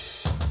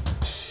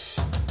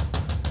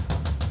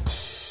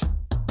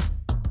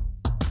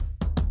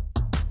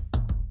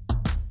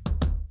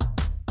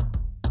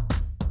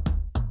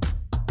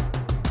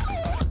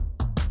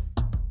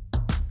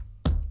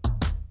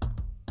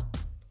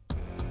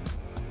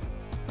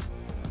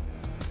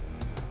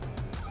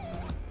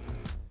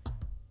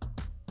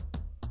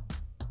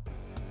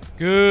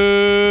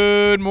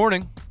Good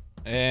morning,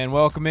 and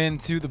welcome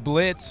into the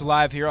Blitz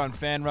live here on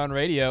Fan Run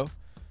Radio,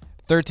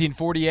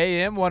 1340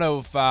 AM,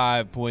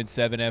 105.7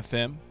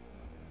 FM.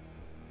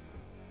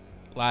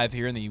 Live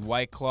here in the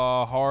White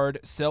Claw Hard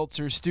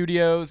Seltzer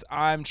Studios.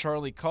 I'm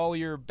Charlie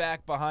Collier.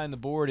 Back behind the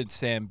board, it's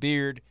Sam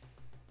Beard,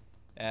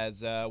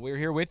 as we're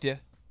here with you.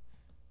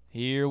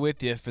 Here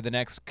with you for the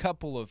next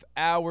couple of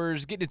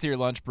hours. Getting into your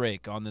lunch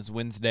break on this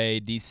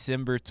Wednesday,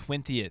 December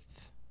 20th.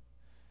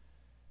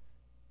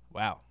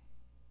 Wow.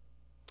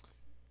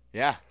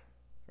 Yeah,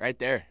 right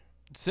there.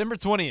 December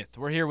 20th,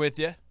 we're here with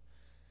you.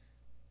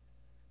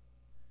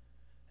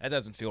 That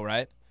doesn't feel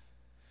right.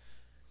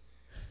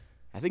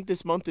 I think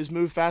this month has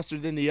moved faster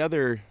than the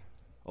other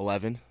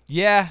 11.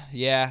 Yeah.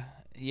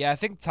 I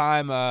think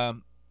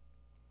time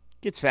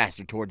Gets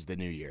faster towards the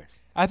new year.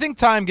 I think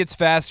time gets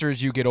faster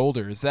as you get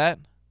older. Is that?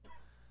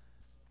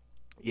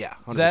 Yeah,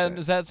 100%.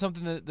 Is that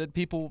something that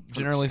people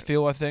generally 100%.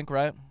 feel, I think,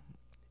 right?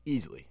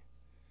 Easily.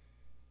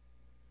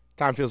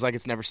 Time feels like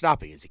it's never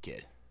stopping as a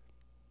kid.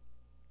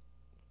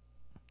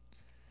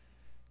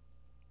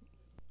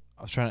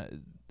 I was trying to.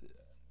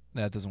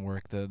 That doesn't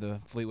work. The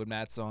Fleetwood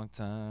Mac song,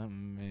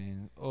 "Time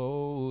and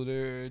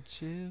Older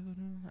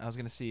Children." I was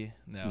gonna see.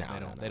 No,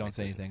 they don't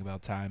say anything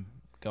about time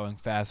going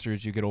faster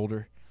as you get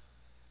older.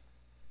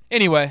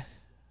 Anyway,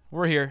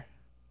 we're here.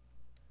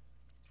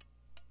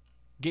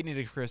 Getting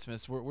into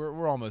Christmas.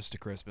 We're almost to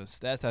Christmas.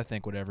 That's, I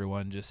think, what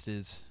everyone just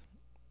is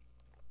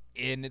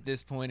in at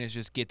this point, is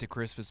just get to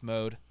Christmas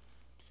mode.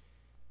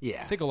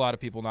 Yeah. I think a lot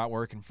of people not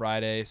working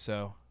Friday,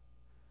 so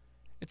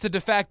it's a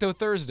de facto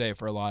Thursday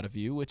for a lot of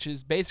you, which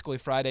is basically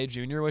Friday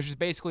Junior, which is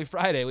basically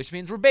Friday, which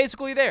means we're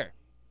basically there.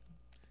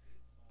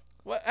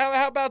 What?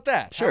 How about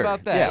that? Sure. How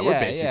about that? Yeah, we're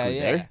basically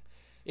there.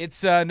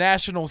 It's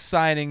National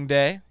Signing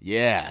Day.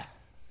 Yeah.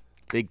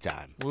 Big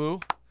time. Woo.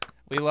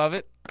 We love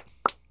it.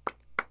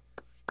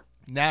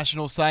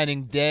 National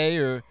Signing Day,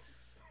 or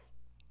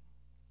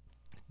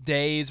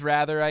days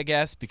rather, I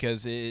guess,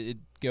 because it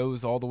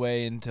goes all the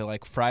way into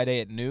like Friday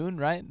at noon,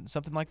 right?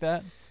 Something like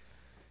that.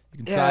 You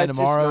can sign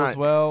tomorrow as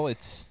well.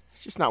 It's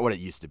just not what it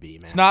used to be,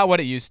 man. It's not what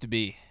it used to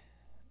be.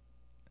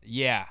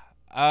 Yeah.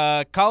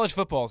 College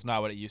football is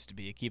not what it used to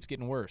be. It keeps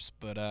getting worse.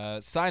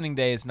 But signing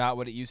day is not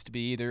what it used to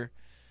be either.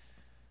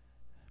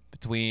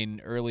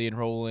 Between early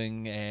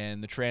enrolling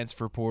and the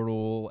transfer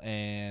portal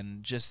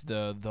and just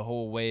the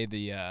whole way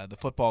the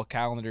football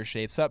calendar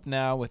shapes up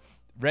now,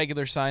 with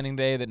regular signing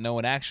day that no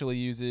one actually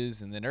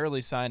uses and then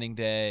early signing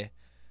day,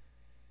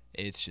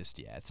 it's just,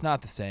 it's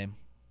not the same.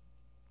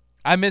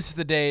 I miss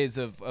the days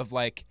of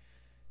like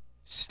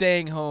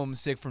staying home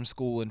sick from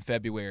school in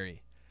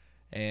February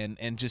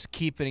and just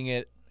keeping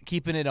it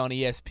on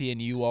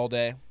ESPNU all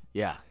day.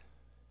 Yeah.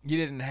 You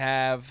didn't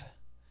have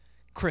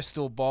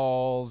crystal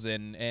balls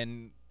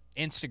and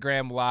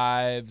Instagram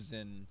lives,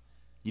 and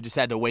You just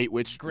had to wait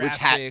which hat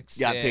graphics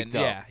got picked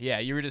up. Yeah,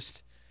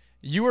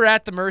 you were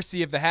at the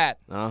mercy of the hat.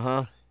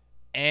 Uh-huh.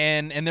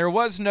 And there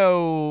was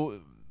no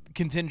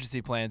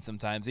contingency plan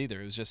sometimes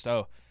either. It was just,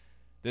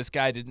 this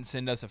guy didn't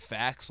send us a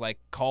fax. Like,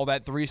 call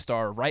that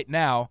 3-star right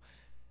now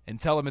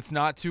and tell him it's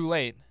not too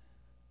late.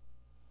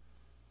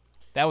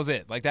 That was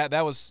it. Like,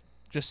 that was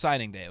just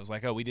signing day. It was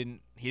like, he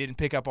didn't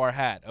pick up our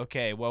hat.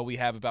 Okay, well, we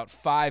have about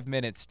 5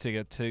 minutes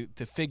to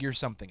figure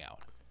something out.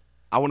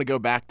 I want to go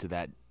back to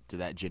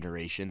that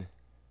generation,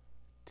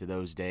 to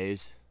those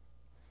days.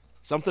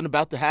 Something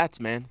about the hats,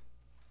 man.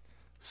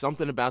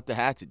 Something about the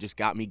hats. It just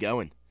got me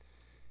going.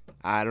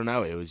 I don't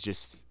know. It was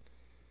just,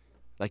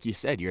 like you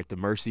said, you're at the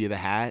mercy of the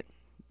hat.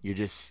 You're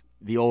just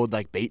the old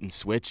like bait and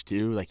switch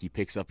too. Like he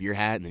picks up your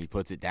hat and then he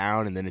puts it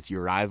down, and then it's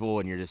your rival,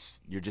 and you're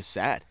just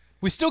sad.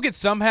 We still get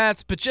some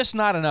hats, but just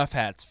not enough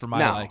hats for my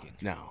liking.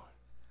 No.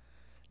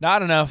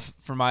 Not enough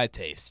for my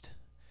taste.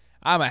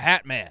 I'm a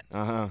hat man.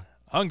 Uh-huh.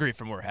 Hungry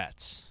for more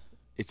hats.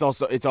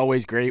 It's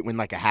always great when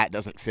like a hat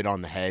doesn't fit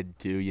on the head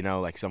too,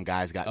 like some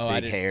guy's got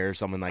big hair or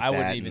something like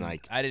that.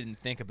 I didn't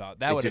think about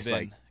that. Would have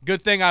been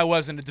good thing I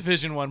wasn't a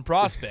Division I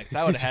prospect.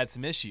 I would have had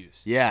some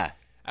issues. Yeah.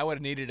 I would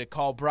have needed to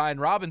call Brian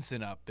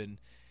Robinson up and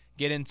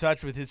get in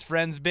touch with his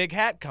friend's big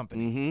hat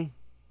company. Mm-hmm.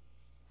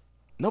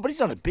 Nobody's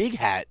done a big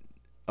hat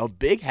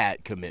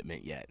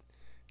commitment yet.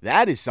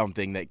 That is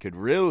something that could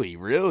really,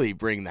 really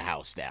bring the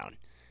house down.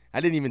 I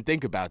didn't even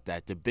think about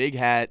that. The big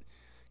hat,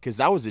 because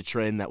that was a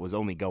trend that was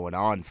only going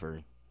on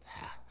for,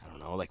 I don't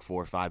know, like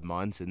 4 or 5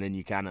 months, and then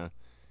you kind of,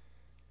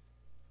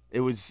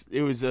 it was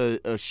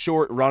a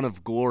short run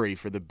of glory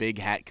for the big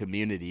hat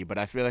community, but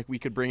I feel like we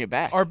could bring it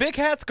back. Are big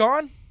hats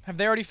gone? Have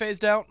they already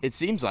phased out? It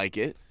seems like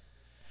it.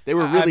 They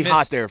were really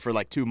hot there for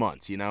like 2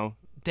 months,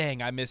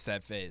 Dang, I missed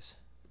that phase.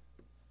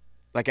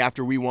 Like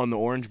after we won the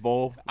Orange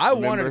Bowl. I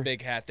wanted a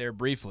big hat there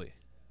briefly.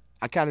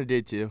 I kind of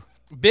did too.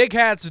 Big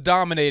hats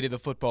dominated the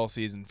football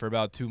season for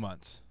about 2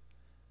 months.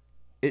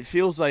 It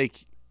feels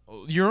like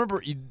you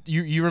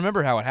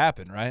remember how it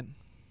happened, right?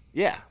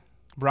 Yeah.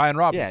 Brian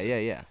Robinson.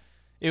 Yeah.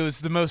 It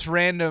was the most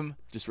random.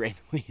 Just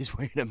randomly he's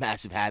wearing a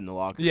massive hat in the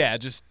locker room. Yeah,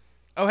 just,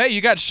 hey, you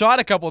got shot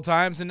a couple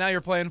times and now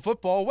you're playing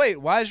football. Wait,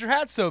 why is your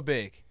hat so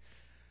big?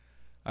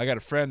 I got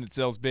a friend that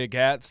sells big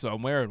hats, so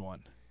I'm wearing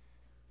one.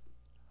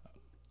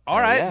 All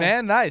right,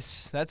 man.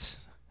 Nice.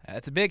 That's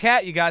a big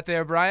hat you got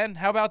there, Brian.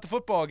 How about the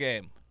football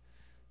game?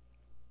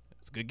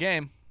 It's a good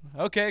game.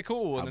 Okay,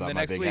 cool. And then the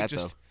next week,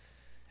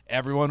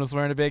 everyone was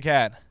wearing a big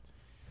hat.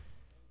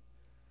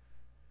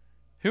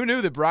 Who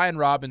knew that Brian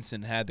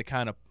Robinson had the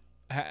kind of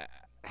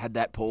had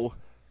that pull?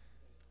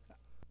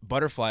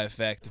 Butterfly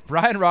effect. If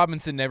Brian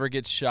Robinson never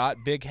gets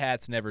shot, big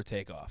hats never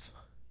take off.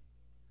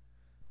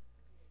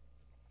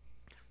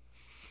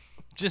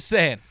 Just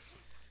saying.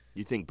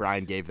 You think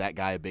Brian gave that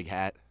guy a big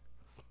hat?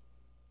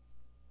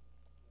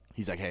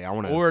 He's like, hey, I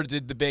want to. Or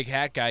did the big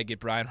hat guy get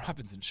Brian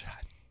Robinson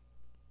shot?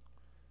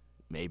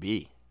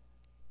 Maybe.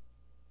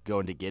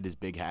 Going to get his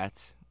big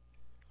hats.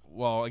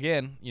 Well,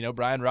 again,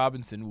 Brian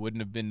Robinson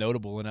wouldn't have been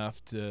notable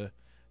enough to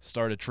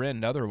start a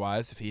trend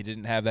otherwise if he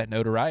didn't have that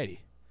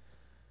notoriety.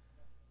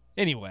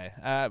 Anyway,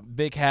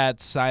 big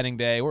hats, signing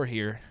day. We're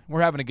here.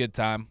 We're having a good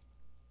time.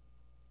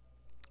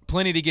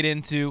 Plenty to get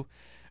into.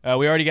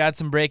 We already got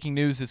some breaking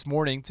news this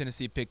morning.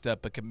 Tennessee picked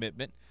up a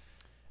commitment.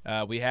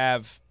 We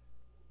have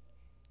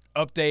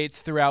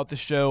updates throughout the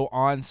show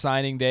on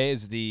signing day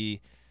as the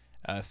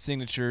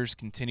signatures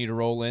continue to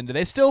roll in. Do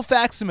they still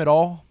fax them at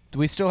all? Do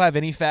we still have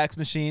any fax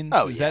machines?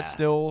 Oh, Is that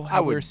still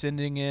how we're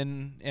sending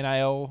in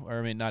NIL?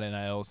 Or, not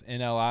NILs,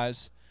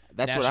 NLIs?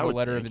 That's what I would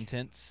letter think. of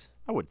intents?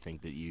 I would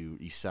think that you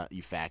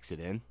fax it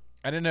in.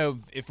 I don't know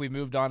if we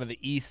moved on to the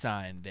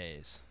e-sign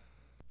days.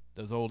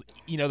 Those old,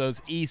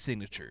 those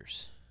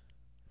e-signatures.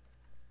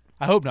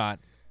 I hope not.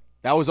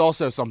 That was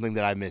also something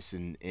that I miss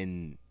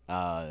in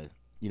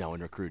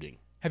recruiting.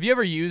 Have you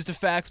ever used a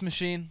fax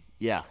machine?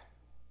 Yeah.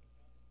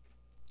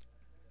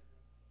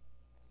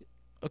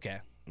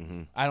 Okay.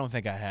 Mm-hmm. I don't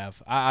think I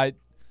have. I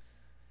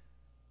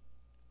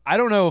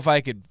don't know if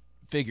I could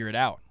figure it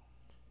out.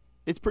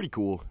 It's pretty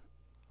cool.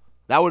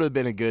 That would have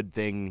been a good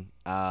thing,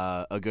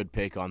 a good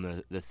pick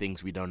on the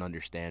things we don't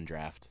understand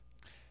draft.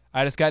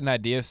 I just got an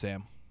idea,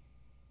 Sam.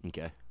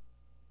 Okay.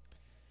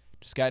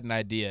 Just got an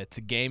idea. It's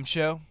a game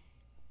show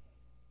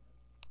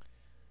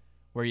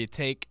where you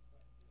take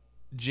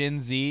Gen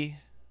Z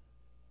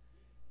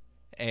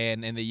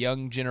and the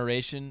young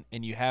generation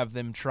and you have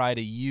them try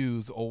to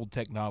use old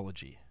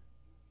technology.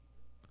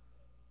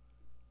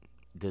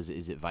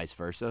 Is it vice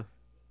versa?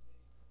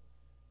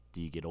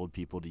 Do you get old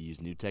people to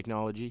use new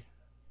technology?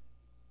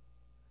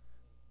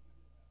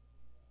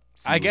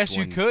 I guess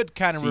you could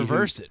kind of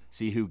reverse it.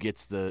 See who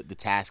gets the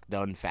task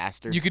done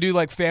faster. You could do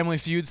like Family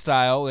Feud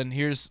style, and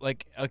here's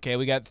like, okay,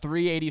 we got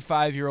 3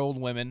 85-year-old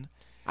women.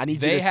 I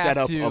need you to set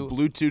up a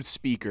Bluetooth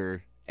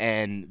speaker,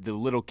 and the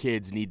little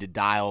kids need to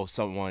dial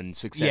someone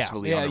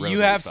successfully on a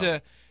rotary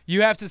phone.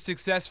 You have to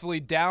successfully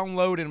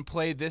download and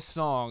play this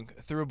song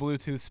through a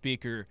Bluetooth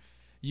speaker.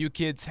 You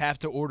kids have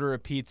to order a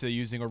pizza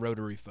using a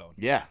rotary phone.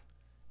 Yeah.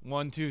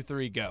 1, 2,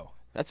 3, go.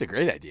 That's a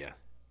great idea.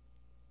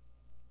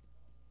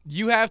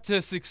 You have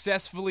to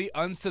successfully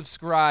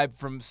unsubscribe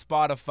from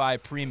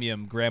Spotify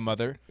Premium,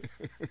 grandmother.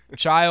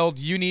 Child,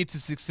 you need to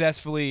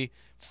successfully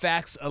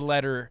fax a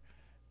letter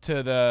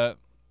to the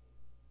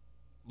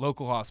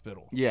local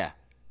hospital. Yeah.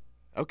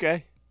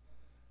 Okay.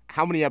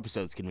 How many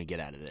episodes can we get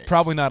out of this?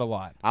 Probably not a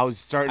lot. I was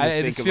starting to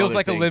think of This feels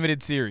like things. a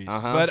limited series.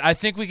 But I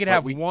think we could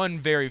have one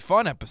very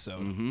fun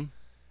episode. Mm-hmm.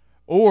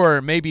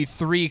 Or maybe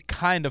 3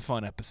 kind of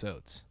fun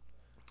episodes.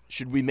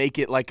 Should we make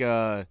it like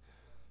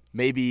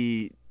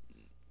maybe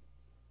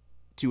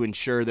to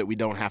ensure that we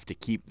don't have to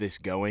keep this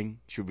going,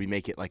 should we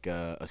make it like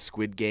a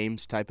Squid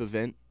Games type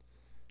event?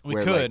 We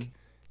where, could. Like,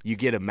 you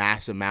get a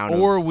mass amount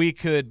Or we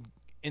could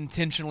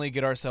intentionally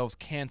get ourselves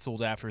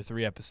canceled after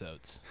 3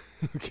 episodes.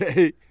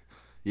 Okay.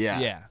 Yeah.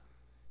 Yeah.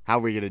 How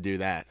are we going to do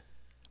that?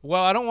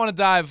 Well, I don't want to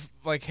dive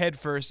like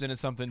headfirst into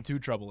something too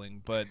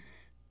troubling, but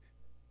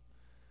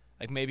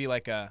like maybe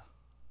like a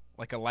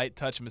light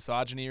touch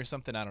misogyny or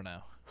something, I don't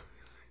know.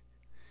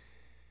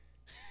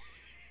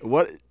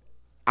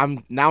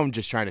 I'm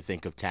just trying to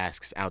think of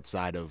tasks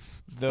outside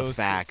of those a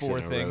fax 4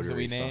 and a things that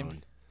we rotary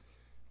named.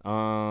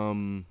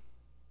 phone.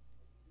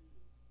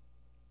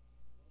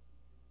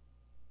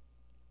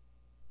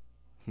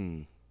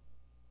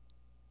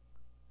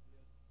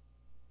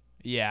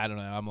 Yeah, I don't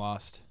know. I'm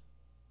lost.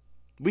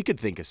 We could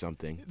think of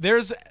something.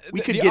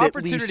 We could get at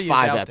least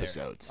 5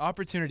 episodes.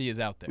 Opportunity is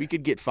out there. We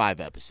could get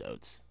 5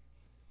 episodes.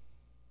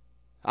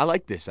 I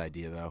like this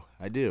idea, though.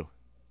 I do.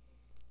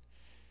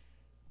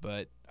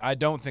 But I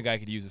don't think I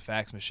could use a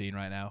fax machine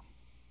right now.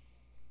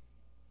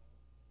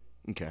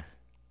 Okay.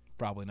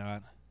 Probably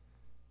not.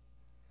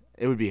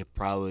 It would be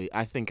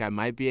I think I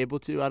might be able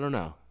to. I don't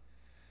know.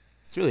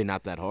 It's really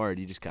not that hard.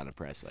 You just kind of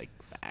press, like,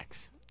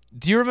 fax.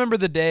 Do you remember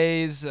the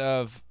days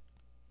of,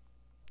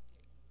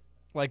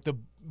 like,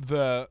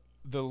 the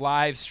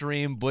live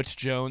stream Butch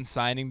Jones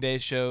signing day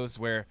shows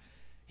where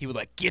he would,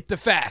 like, get the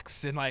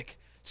fax and, like,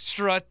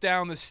 strut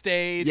down the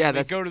stage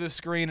and go to the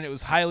screen, and it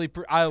was I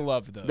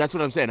loved those. That's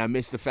what I'm saying. I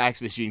missed the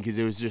fax machine because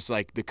it was just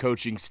like the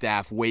coaching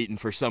staff waiting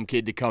for some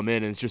kid to come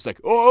in, and it's just like,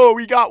 oh,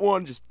 we got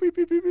one. Just beep,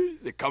 beep, beep,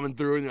 beep. They're coming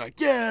through, and they're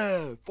like,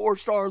 yeah,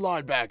 4-star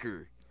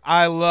linebacker.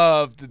 I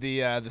loved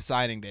the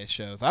signing day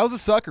shows. I was a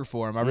sucker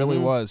for them. I really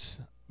was.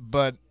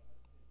 But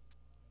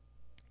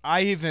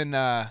I even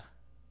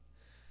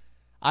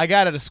I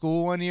got out of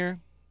school one year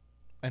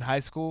in high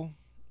school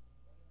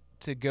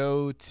to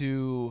go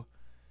to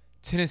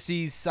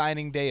Tennessee's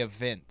signing day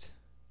event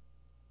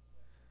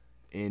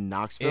In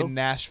Knoxville? in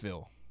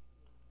Nashville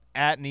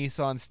at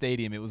Nissan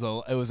Stadium. It was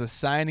a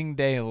signing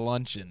day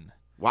luncheon.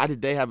 Why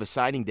did they have a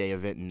signing day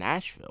event in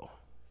Nashville?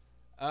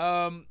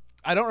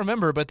 I don't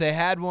remember, but they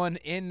had one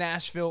in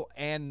Nashville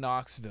and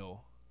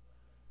Knoxville.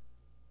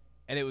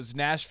 And it was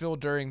Nashville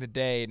during the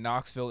day,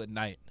 Knoxville at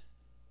night.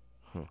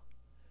 Huh.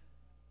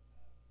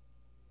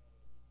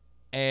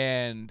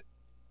 And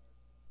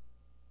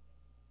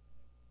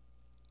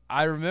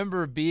I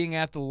remember being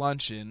at the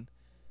luncheon.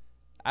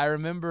 I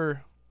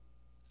remember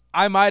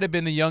I might have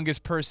been the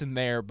youngest person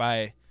there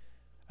by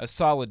a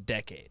solid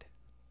decade.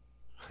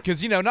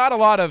 Because, not a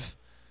lot of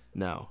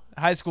No.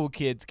 high school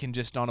kids can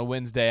just on a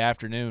Wednesday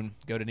afternoon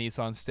go to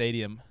Nissan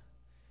Stadium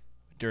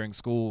during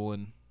school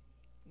and,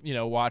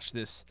 watch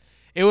this.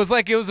 It was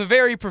a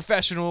very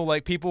professional,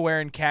 like people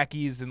wearing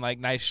khakis and like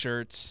nice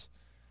shirts.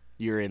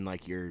 You're in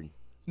like your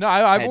No,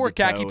 I head wore to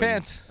toe khaki and-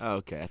 pants. Oh,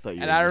 okay. I thought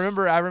you And were I just-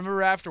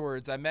 remember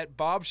afterwards I met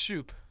Bob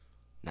Shoop,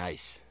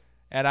 Nice.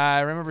 and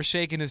I remember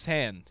shaking his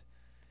hand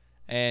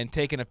and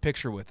taking a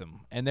picture with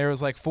him. And there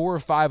was like 4 or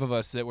 5 of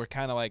us that were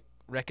kind of like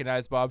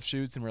recognized Bob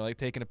Shoots and were like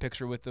taking a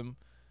picture with him.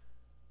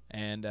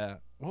 And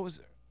what was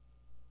it?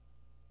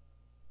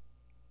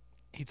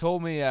 He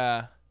told me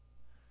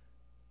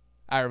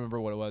I remember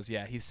what it was.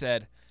 Yeah, he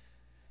said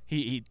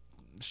he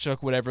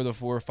shook whatever the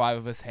 4 or 5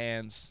 of us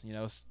hands,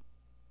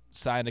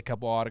 signed a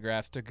couple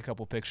autographs, took a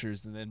couple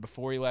pictures, and then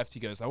before he left, he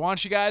goes, "I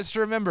want you guys to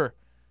remember,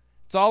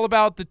 it's all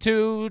about the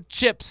 2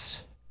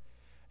 chips.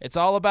 It's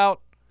all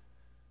about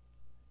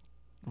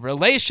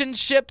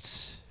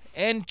relationships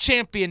and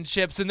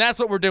championships, and that's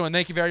what we're doing.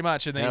 Thank you very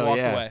much." And then he Hell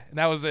walked yeah. away, and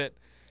that was it.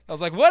 I was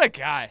like, what a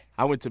guy.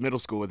 I went to middle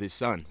school with his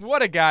son.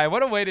 What a guy.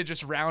 What a way to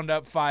just round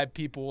up 5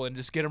 people and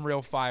just get them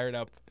real fired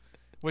up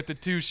with the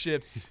 2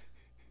 ships.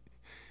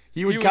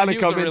 He would kind of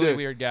come He was a really into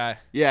weird guy.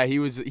 Yeah, he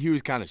was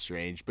kind of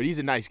strange, but he's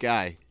a nice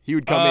guy. He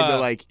would come into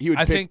like he would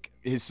I pick think-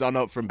 his son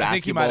up from I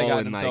think he might basketball have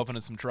gotten and himself like,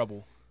 into some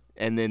trouble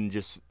and then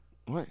just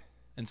what?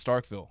 in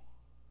Starkville.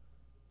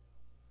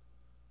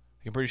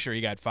 I'm pretty sure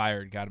he got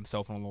fired, got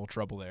himself in a little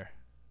trouble there.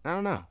 I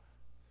don't know.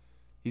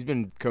 He's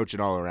been coaching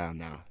all around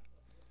now.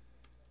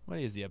 What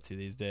is he up to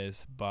these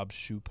days? Bob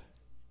Shoop.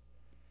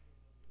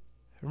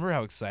 Remember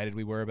how excited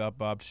we were about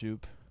Bob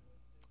Shoop?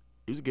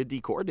 He was a good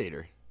D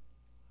coordinator.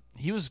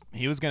 He was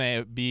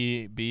gonna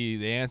be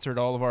the answer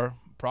to all of our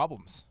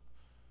problems.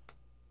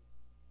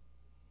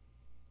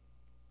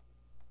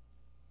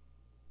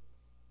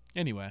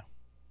 Anyway,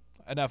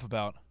 enough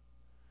about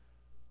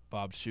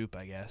Bob Shoop,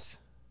 I guess.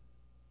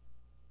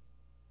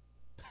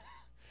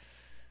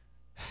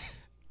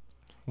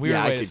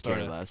 Yeah, I could start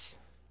care less.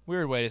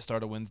 Weird way to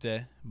start a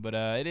Wednesday, but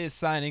it is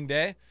signing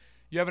day.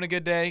 You having a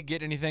good day?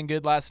 Get anything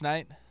good last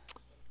night?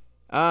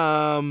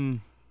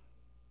 Not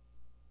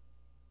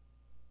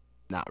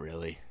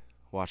really.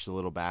 Watched a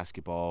little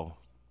basketball.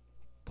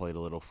 Played a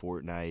little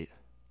Fortnite.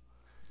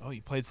 Oh,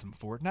 you played some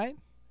Fortnite?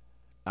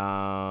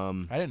 I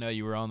I didn't know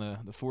you were on the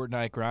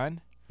Fortnite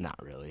grind. Not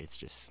really. It's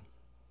just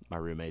my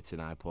roommates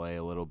and I play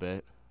a little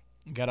bit.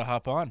 You gotta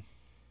hop on.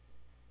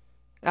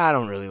 I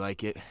don't really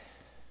like it.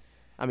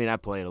 I mean, I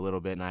play it a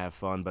little bit and I have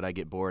fun, but I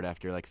get bored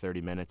after like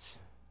 30 minutes.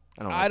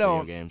 I don't like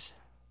video games.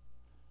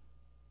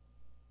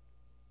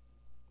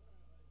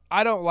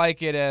 I don't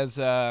like it as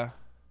I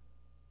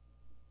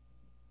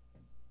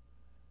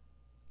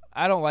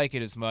don't like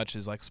it as much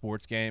as like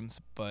sports games,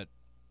 but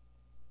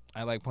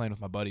I like playing with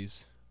my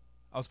buddies.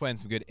 I was playing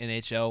some good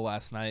NHL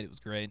last night. It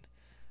was great.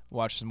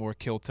 Watched some more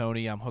Kill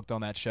Tony. I'm hooked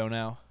on that show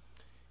now.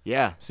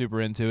 Yeah,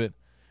 Super into it.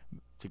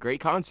 it's a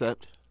great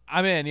concept.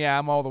 I'm in. Yeah,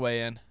 I'm all the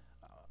way in.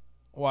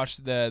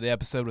 Watched the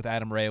episode with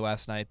Adam Ray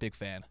last night. Big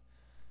fan.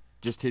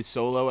 Just his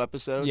solo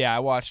episode? Yeah, I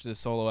watched the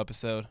solo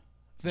episode.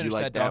 Did you Finished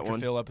like that that Dr. one?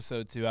 Phil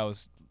episode too. I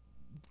was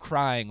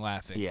crying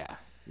laughing. Yeah.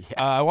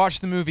 Yeah. I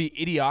watched the movie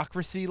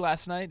Idiocracy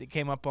last night. It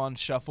came up on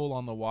Shuffle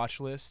on the watch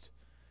list.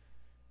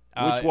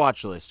 Which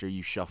watch list are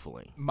you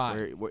shuffling?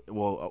 Mine.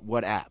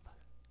 What app?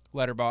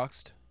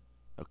 Letterboxed.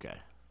 Okay.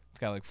 It's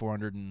got like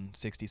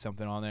 460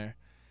 something on there.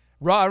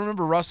 I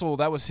remember Russell,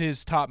 that was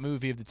his top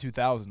movie of the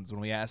 2000s when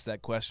we asked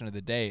that question of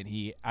the day,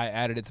 and I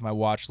added it to my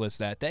watch list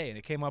that day, and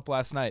it came up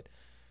last night.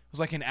 It was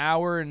like an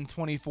hour and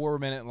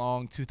 24-minute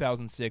long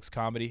 2006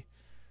 comedy,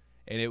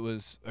 and it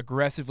was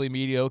aggressively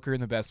mediocre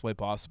in the best way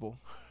possible.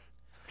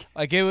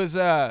 Like it was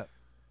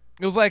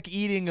like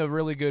eating a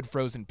really good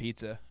frozen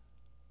pizza.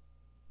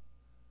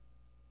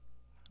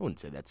 I wouldn't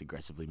say that's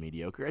aggressively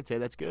mediocre. I'd say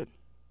that's good.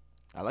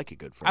 I like a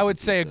good frozen I would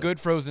say a pizza. good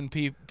frozen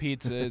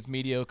pizza is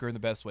mediocre in the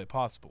best way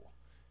possible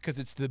because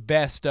it's the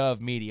best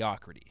of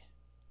mediocrity.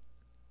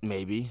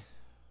 Maybe.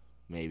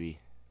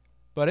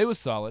 But it was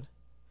solid.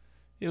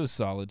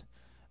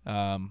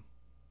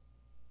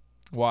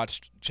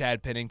 Watched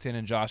Chad Pennington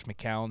and Josh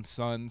McCown's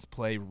sons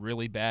play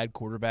really bad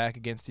quarterback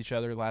against each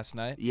other last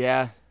night.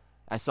 Yeah,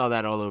 I saw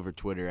that all over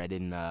Twitter. I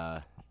didn't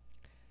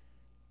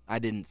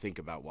think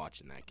about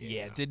watching that game.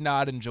 Yeah, though. did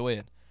not enjoy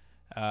it.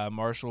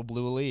 Marshall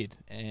blew a lead,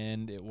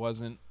 and it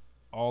wasn't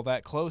all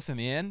that close in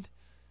the end.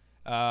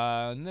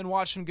 And then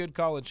watched some good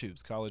college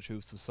hoops. College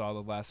hoops was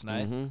solid last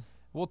night. Mm-hmm.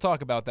 We'll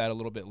talk about that a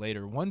little bit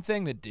later. One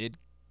thing that did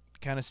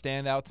kind of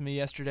stand out to me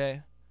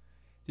yesterday,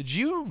 did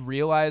you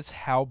realize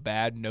how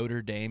bad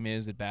Notre Dame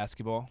is at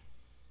basketball?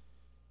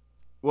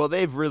 Well,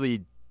 they've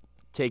really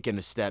taken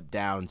a step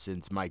down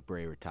since Mike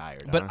Brey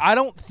retired. But I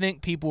don't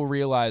think people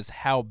realize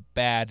how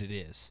bad it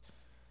is.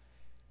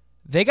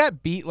 They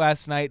got beat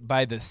last night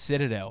by the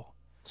Citadel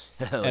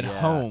at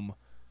home,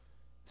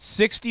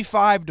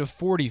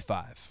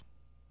 65-45.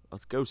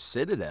 Let's go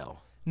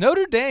Citadel.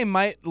 Notre Dame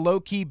might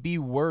low-key be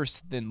worse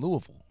than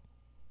Louisville.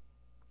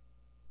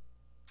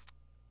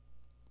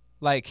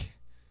 Like,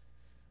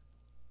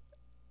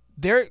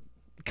 they're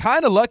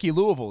kind of lucky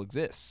Louisville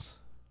exists.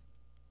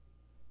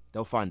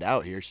 They'll find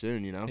out here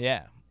soon,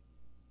 Yeah.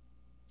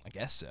 I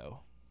guess so.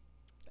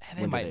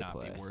 They might not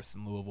be worse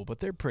than Louisville, but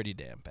they're pretty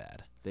damn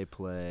bad. They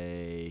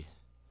play,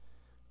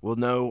 we'll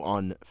know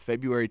on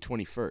February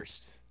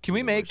 21st. Can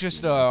we make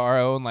just our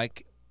own,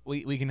 like,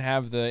 we can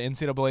have the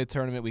NCAA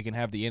tournament, we can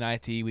have the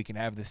NIT, we can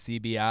have the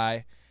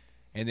CBI,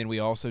 and then we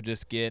also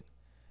just get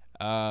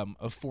a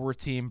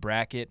 4-team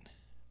bracket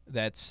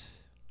that's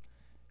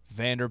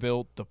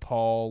Vanderbilt,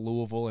 DePaul,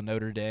 Louisville, and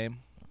Notre Dame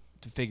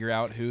to figure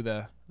out who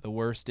the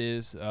worst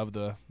is of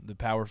the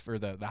power for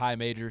the high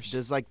majors.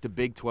 Does, like, the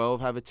Big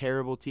 12 have a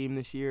terrible team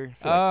this year? I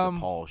feel like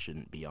DePaul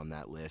shouldn't be on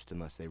that list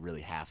unless they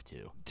really have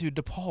to. Dude,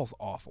 DePaul's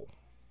awful.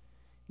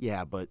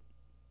 Yeah, but,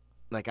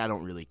 like, I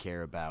don't really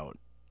care about.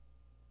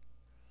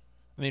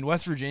 I mean,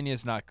 West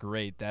Virginia's not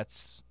great.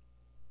 It's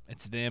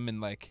them and,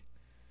 like,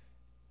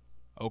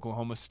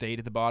 Oklahoma State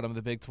at the bottom of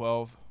the Big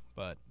 12,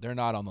 but they're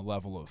not on the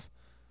level of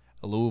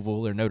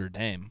Louisville or Notre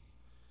Dame.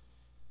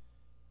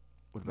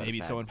 What about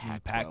maybe someone from the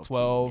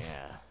Pac-12?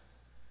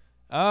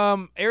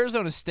 Yeah.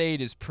 Arizona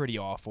State is pretty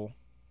awful.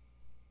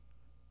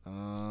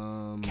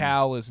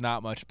 Cal is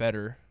not much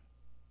better.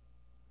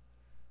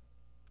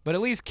 But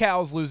at least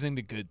Cal's losing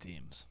to good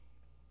teams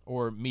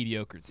or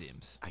mediocre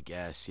teams. I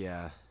guess,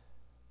 yeah.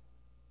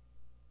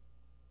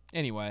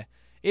 Anyway,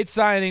 it's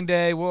signing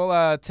day.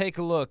 We'll take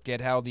a look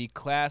at how the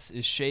class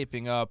is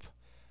shaping up,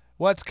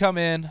 what's come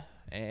in,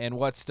 and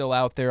what's still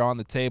out there on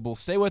the table.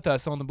 Stay with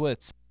us on the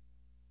Blitz.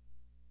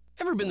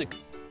 Ever been the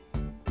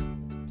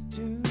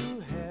To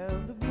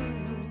have the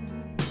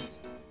blues,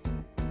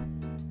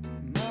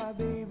 my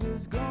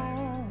baby's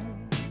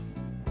gone.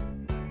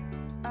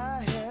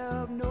 I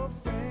have no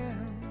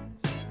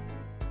friends.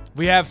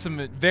 We have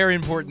some very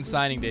important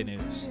signing day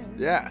news.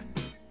 Yeah.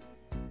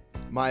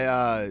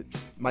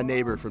 My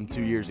neighbor from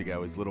 2 years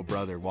ago, his little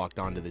brother, walked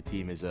onto the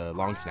team as a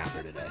long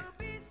snapper today.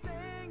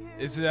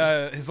 Is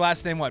his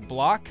last name what?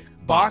 Block?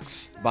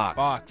 Box.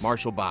 Box.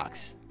 Marshall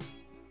Box.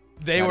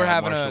 They Shout were out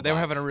having Marshall they were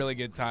Box. having a really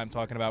good time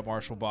talking about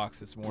Marshall Box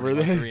this morning. Were on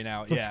they? 3 and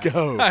Out. Let's Yeah.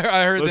 go.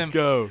 I heard Let's them.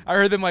 go. I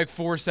heard them like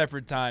 4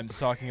 separate times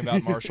talking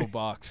about Marshall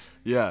Box.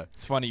 Yeah.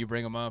 It's funny you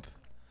bring them up.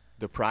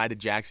 The pride of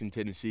Jackson,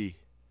 Tennessee.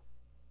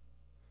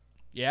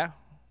 Yeah.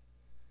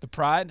 The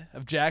pride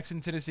of Jackson,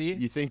 Tennessee.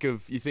 You think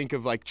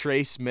of like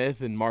Trey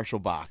Smith and Marshall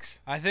Box.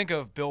 I think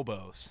of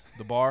Bilbo's,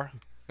 the bar.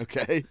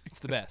 Okay. It's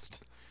the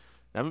best.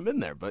 Haven't been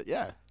there, but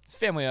yeah. It's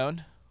family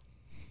owned.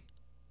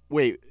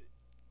 Wait.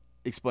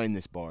 Explain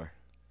this bar.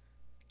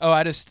 Oh,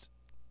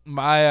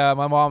 my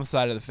mom's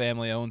side of the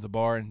family owns a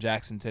bar in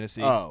Jackson,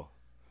 Tennessee. Oh.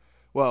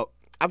 Well,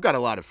 I've got a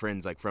lot of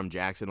friends like from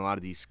Jackson. A lot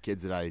of these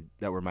kids that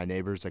were my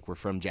neighbors like were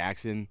from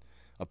Jackson.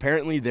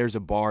 Apparently there's a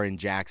bar in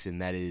Jackson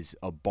that is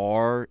a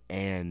bar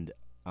and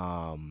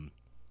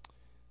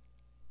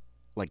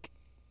like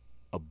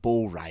a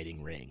bull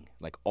riding ring,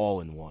 like all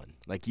in one.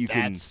 Like you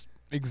That's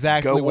can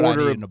exactly go what I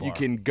order need in a bar. you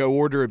can go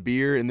order a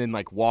beer and then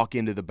like walk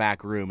into the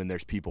back room and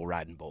there's people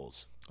riding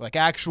bulls. Like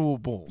actual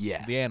bulls.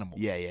 Yeah. The animal.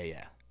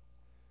 Yeah.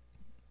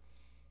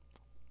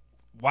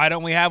 Why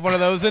don't we have one of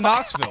those in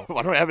Knoxville?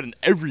 Why don't I have it in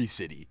every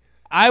city?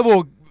 I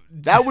will.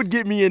 That would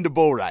get me into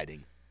bull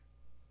riding.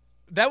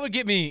 That would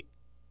get me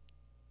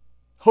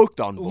Hooked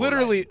on bull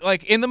literally, riding.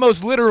 like in the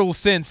most literal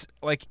sense,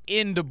 like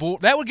into bull.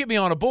 That would get me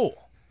on a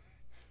bull.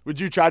 Would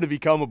you try to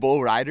become a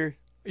bull rider?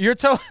 You're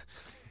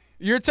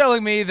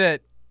telling me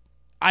that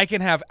I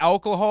can have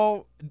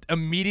alcohol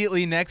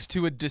immediately next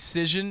to a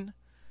decision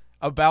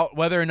about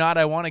whether or not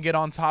I want to get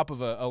on top of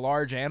a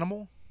large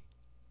animal?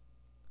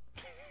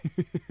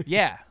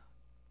 Yeah.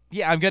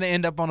 Yeah, I'm going to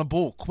end up on a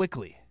bull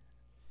quickly.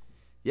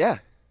 Yeah.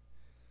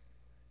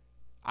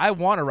 I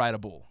want to ride a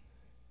bull.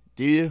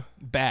 Do you?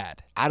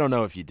 Bad. I don't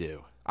know if you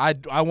do. I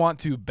want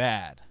to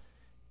bad.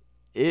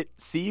 It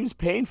seems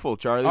painful,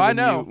 Charlie. I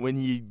know.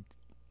 When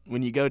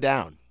you go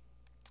down.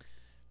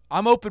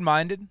 I'm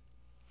open-minded.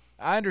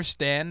 I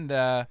understand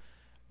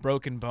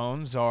broken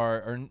bones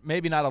are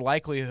maybe not a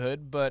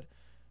likelihood, but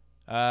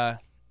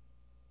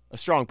A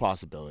strong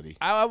possibility.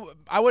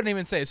 I wouldn't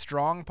even say a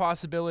strong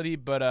possibility,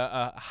 but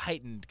a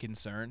heightened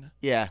concern.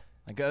 Yeah.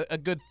 Like a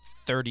good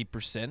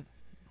 30%.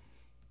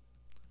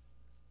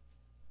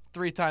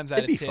 3 times out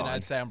It'd be of 10, fun.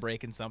 I'd say I'm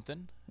breaking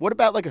something. What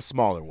about like a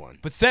smaller one?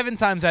 But 7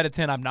 times out of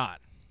 10, I'm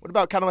not. What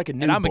about kind of like a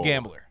new bull? And I'm a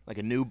gambler. Like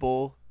a new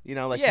bull? You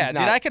know, like yeah, he's dude,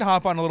 not, I can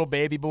hop on a little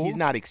baby bull. he's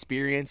not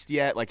experienced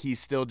yet. Like he's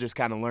still just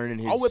kind of learning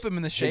his. I'll whip him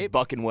in the his shape.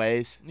 bucking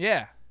ways.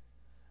 Yeah.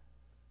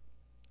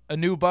 A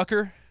new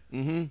bucker?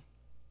 Mm-hmm.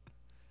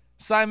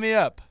 Sign me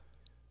up.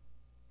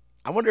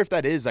 I wonder if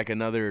that is like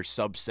another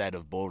subset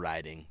of bull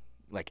riding,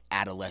 like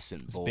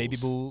adolescent Just bulls. baby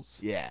bulls?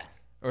 Yeah.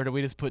 Or do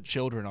we just put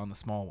children on the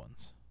small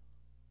ones?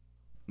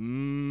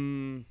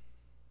 Mm.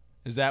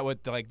 Is that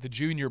what like the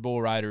junior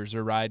bull riders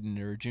are riding,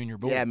 or junior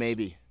bulls? Yeah,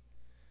 maybe.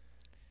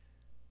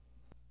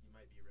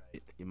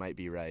 You might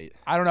be right.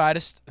 I don't know.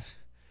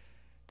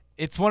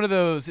 It's one of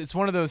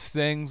those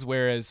things.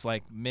 Whereas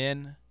like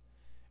men,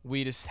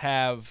 we just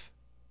have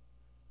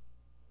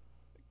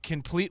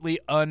completely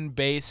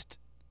unbased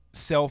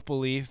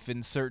self-belief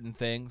in certain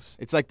things.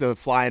 It's like the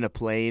flying a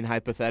plane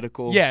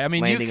hypothetical. Yeah, I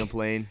mean, landing a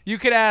plane. You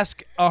could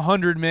ask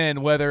 100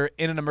 men whether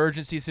in an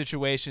emergency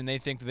situation they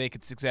think that they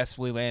could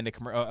successfully land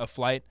a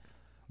flight.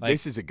 Like,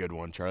 This is a good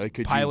one, Charlie.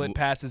 pilot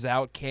passes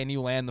out. Can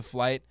you land the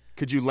flight?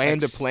 Could you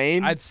land a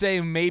plane? I'd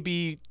say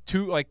maybe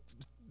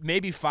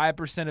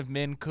 5% of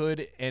men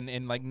could,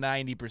 and like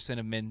 90%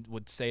 of men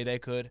would say they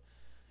could.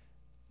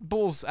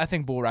 Bulls, I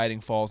think bull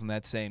riding falls in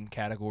that same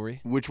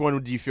category. Which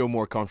one do you feel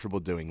more comfortable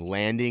doing?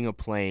 Landing a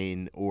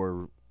plane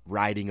or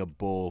riding a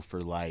bull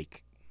for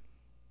like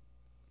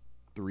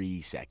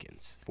 3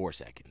 seconds, 4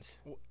 seconds?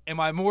 Am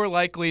I more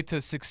likely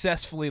to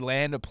successfully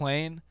land a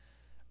plane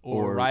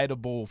or ride a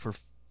bull for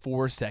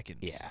 4 seconds?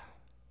 Yeah.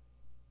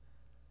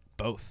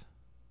 Both.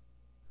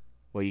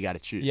 Well, you got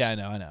to choose. Yeah,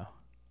 I know.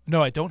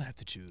 No, I don't have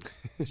to choose.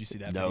 Did you see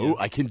that? No, video?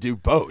 I can do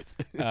both.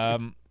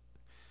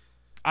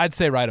 I'd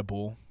say ride a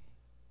bull.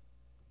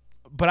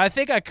 But I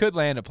think I could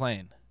land a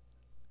plane.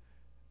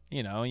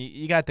 You know,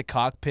 you got the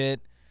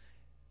cockpit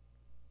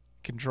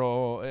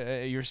control.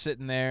 You're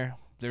sitting there.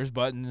 There's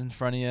buttons in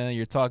front of you.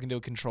 You're talking to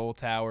a control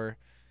tower.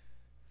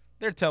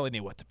 They're telling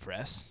you what to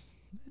press.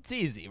 It's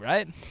easy,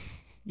 right?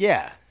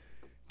 Yeah.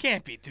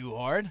 Can't be too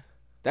hard.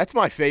 That's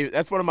my favorite.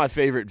 That's one of my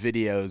favorite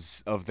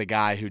videos of the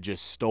guy who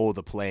just stole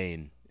the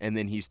plane, and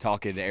then he's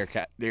talking to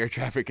air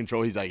traffic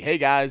control. He's like, "Hey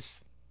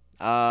guys,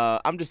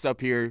 I'm just up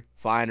here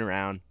flying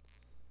around."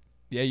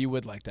 Yeah, you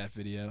would like that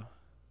video.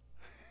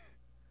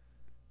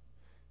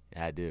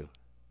 Yeah, I do.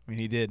 I mean,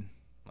 he did,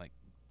 like,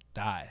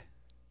 die.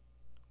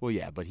 Well,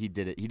 yeah, but he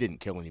did it. He didn't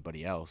kill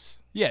anybody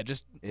else. Yeah,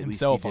 just At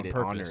himself least he did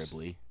on it purpose.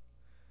 honorably.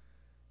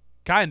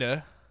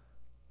 Kinda.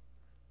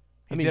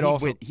 I mean, did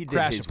also he did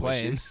crash his a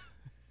plane. wishes.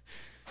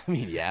 I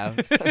mean, yeah.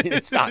 I mean,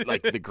 it's not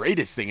like the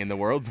greatest thing in the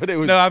world, but it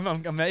was.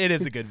 No, it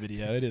is a good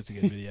video. It is a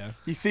good video.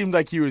 He seemed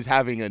like he was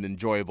having an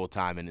enjoyable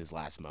time in his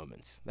last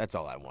moments. That's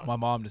all I want. My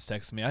mom just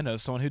texted me, I know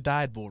someone who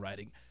died bull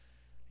riding.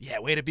 Yeah,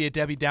 way to be a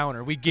Debbie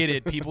Downer. We get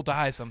it. People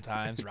die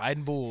sometimes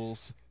riding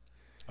bulls.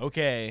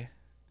 Okay.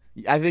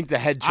 I think the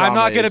head trauma I'm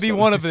not going to is be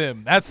one of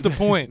them. That's the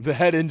point. The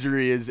head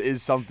injury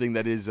is something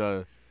that is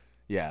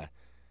yeah.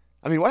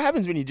 I mean, what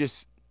happens when you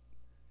just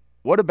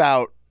what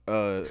about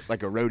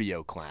like a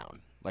rodeo clown?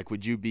 Like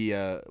would you be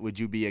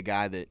a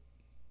guy that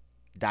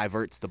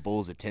diverts the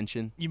bull's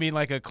attention? You mean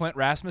like a Clint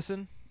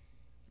Rasmussen?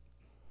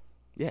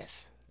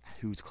 Yes.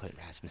 Who's Clint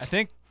Rasmussen? I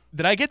think.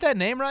 Did I get that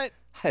name right?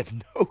 I have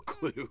no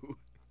clue.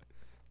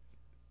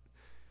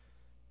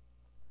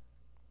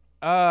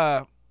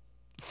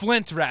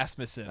 Flint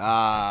Rasmussen.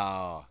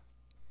 Oh.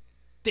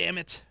 Damn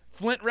it.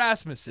 Flint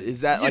Rasmussen.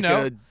 Is that You like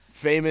know, a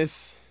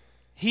famous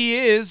He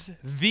is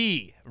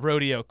the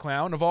rodeo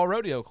clown of all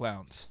rodeo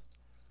clowns.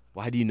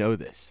 Why do you know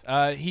this?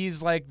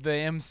 He's like the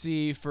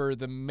MC for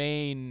the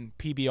main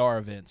PBR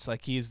events.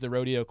 Like he's the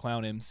rodeo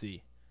clown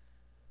MC.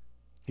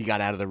 He got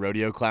out of the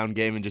rodeo clown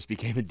game and just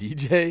became a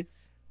DJ?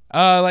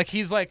 Like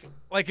he's like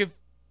if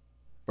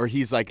Or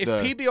he's like the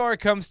PBR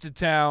comes to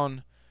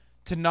town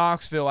to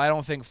Knoxville, I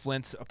don't think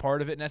Flint's a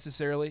part of it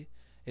necessarily.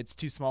 It's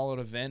too small an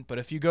event. But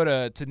if you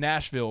go to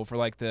Nashville for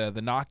like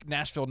the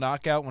Nashville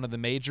Knockout, one of the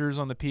majors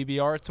on the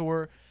PBR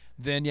tour,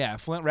 then yeah,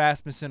 Flint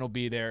Rasmussen will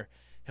be there.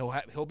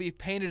 He'll be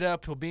painted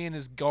up. He'll be in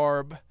his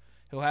garb.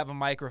 He'll have a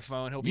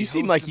microphone. You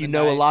seem like you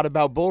know a lot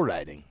about bull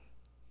riding.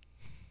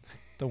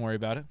 Don't worry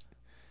about it.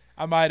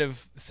 I might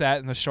have sat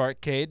in the shark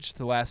cage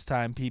the last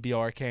time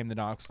PBR came to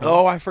Knoxville.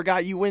 Oh, I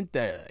forgot you went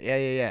there.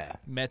 Yeah.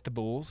 Met the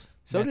Bulls.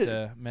 So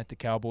met the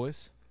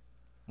Cowboys.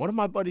 One of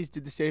my buddies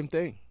did the same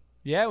thing.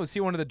 Yeah, was he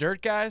one of the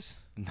dirt guys?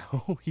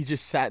 No, he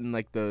just sat in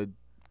like the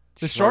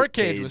shark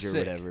cage was or sick.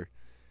 whatever.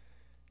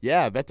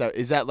 Yeah, I bet that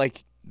is that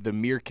like the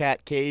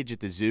meerkat cage at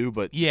the zoo,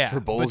 but for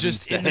bulls but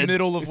just instead. in the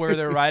middle of where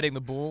they're riding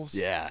the bulls.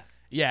 Yeah,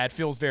 it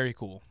feels very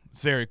cool.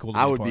 It's very cool.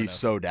 I would be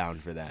so down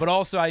for that. But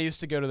also, I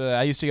used to go to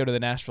the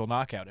Nashville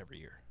Knockout every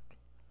year.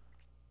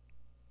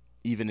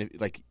 Even if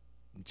like,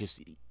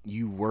 just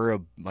you were a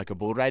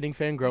bull riding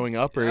fan growing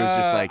up, or it was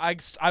just like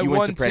I you won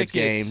went to Preds tickets.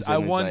 games. I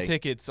and won it's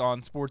like, tickets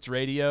on sports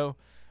radio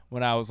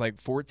when I was like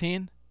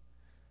 14,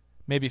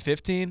 maybe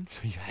 15.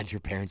 So you had your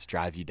parents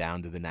drive you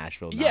down to the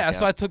Nashville. Yeah, Knockout?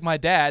 so I took my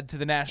dad to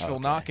the Nashville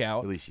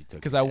Knockout. At least you took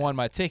because your I dad. won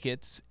my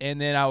tickets,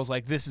 and then I was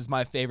like, "This is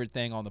my favorite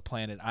thing on the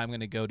planet. I'm going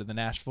to go to the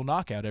Nashville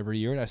Knockout every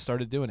year," and I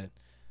started doing it.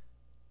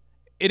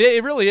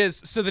 It really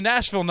is. So the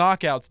Nashville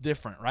Knockout's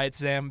different, right,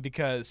 Sam?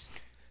 Because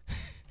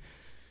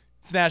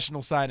It's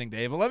National Signing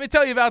Day. But let me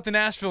tell you about the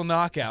Nashville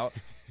Knockout.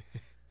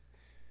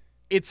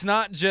 It's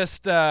not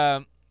just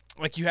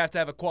like you have to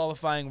have a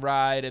qualifying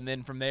ride, and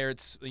then from there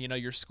it's,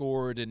 you're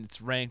scored and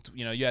it's ranked.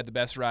 You had the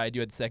best ride,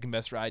 you had the second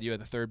best ride, you had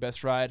the third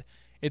best ride.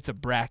 It's a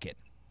bracket.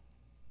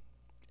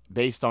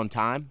 Based on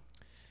time?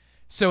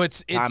 So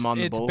it's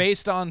bull?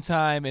 based on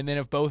time, and then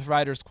if both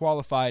riders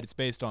qualified, it's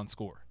based on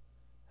score.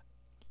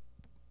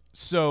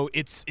 So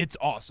it's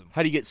awesome.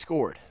 How do you get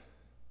scored?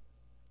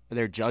 Are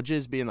there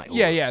judges being like,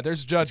 yeah,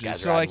 there's judges. guy's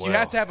So, like, riding you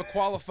have well. to have a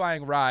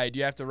qualifying ride.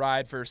 You have to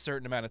ride for a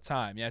certain amount of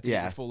time. You have to get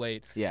Yeah. your full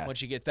 8. Yeah.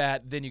 Once you get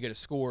that, then you get a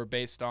score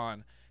based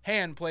on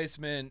hand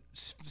placement,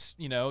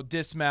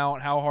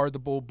 dismount, how hard the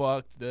bull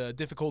bucked, the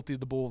difficulty of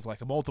the bull is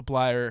like a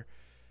multiplier,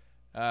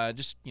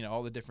 just,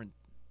 all the different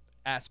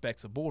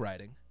aspects of bull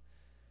riding.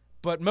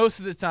 But most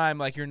of the time,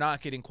 like, you're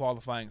not getting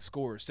qualifying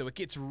scores. So it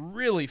gets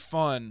really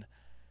fun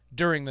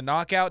during the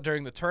knockout,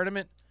 during the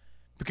tournament,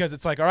 because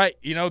it's like, all right,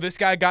 this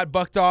guy got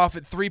bucked off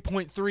at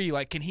 3.3.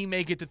 Like, can he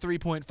make it to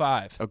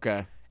 3.5?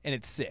 Okay. And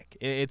it's sick.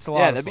 It's a lot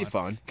of fun. Yeah, that'd be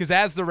fun. Because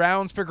as the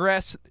rounds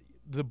progress,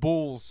 the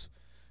bulls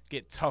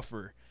get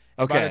tougher.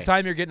 And Okay. by the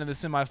time you're getting to the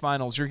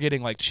semifinals, you're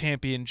getting, like,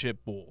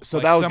 championship bulls. So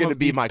like, that was some going to of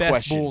be the my best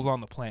question. bulls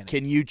on the planet.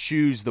 Can you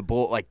choose the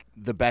bull, like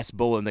the best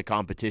bull in the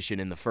competition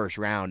in the first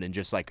round and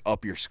just like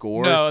up your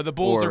score? No, the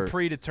bulls Or- are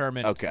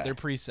predetermined. Okay. They're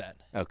preset.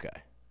 Okay.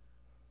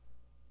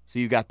 So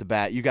you got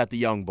the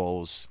young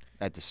bulls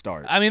at the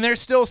start. I mean,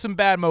 there's still some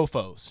bad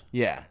mofos.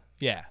 Yeah,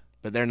 Yeah,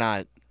 but they're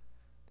not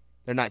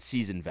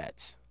seasoned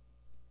vets.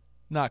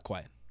 not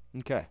quite.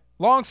 Okay.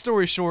 Long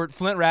story short,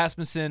 Flint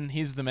Rasmussen,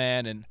 he's the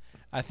man, and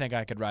I think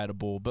I could ride a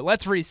bull. But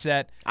let's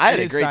reset. I had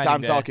It a is great signing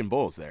time day. talking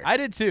bulls there. I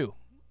did too.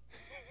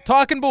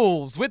 Talking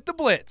Bulls with the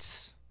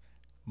Blitz.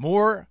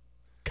 More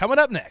coming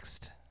up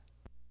next.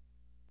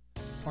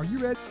 Are you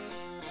ready?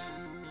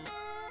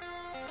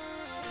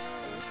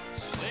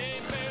 Sleigh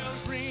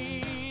bells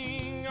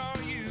ring,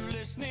 are you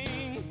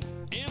listening?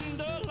 In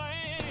the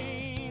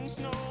lane,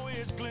 snow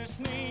is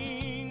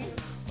glistening.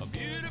 A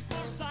beautiful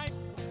sight,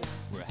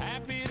 we're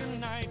happy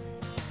tonight.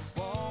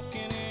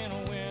 Walking in a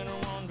winter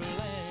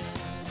wonderland.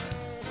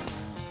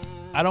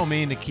 I don't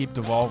mean to keep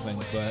devolving,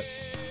 but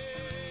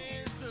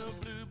Here's the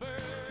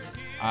bluebird,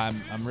 I'm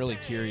really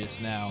curious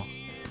now.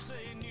 here's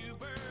a new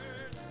bird.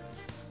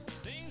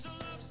 Sings a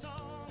love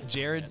song.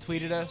 Jared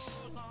tweeted us.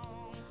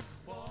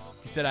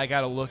 He said, I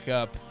got to look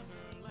up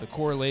the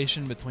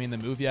correlation between the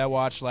movie I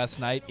watched last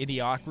night,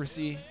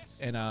 Idiocracy,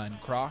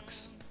 and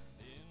Crocs.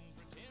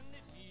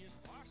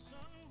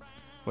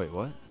 Wait,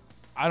 what?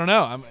 I don't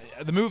know.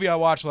 The movie I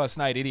watched last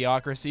night,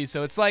 Idiocracy.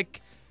 So it's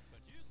like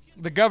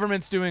the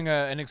government's doing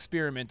an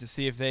experiment to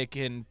see if they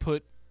can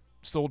put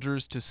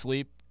soldiers to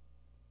sleep,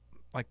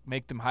 like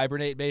make them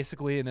hibernate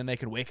basically, and then they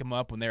could wake them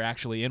up when they're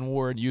actually in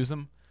war and use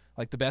them,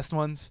 like the best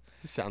ones.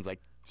 This sounds like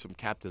some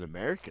Captain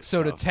America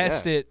So stuff.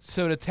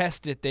 to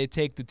test it, they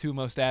take the 2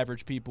 most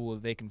average people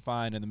that they can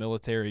find in the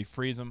military,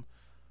 freeze them,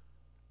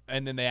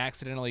 and then they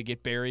accidentally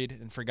get buried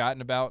and forgotten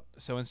about.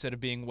 So instead of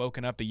being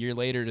woken up a year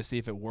later to see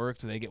if it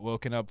worked, they get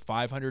woken up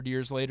 500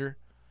 years later.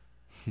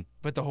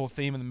 But the whole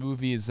theme of the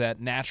movie is that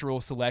natural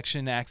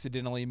selection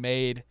accidentally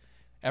made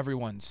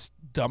everyone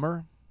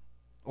dumber.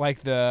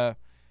 Like the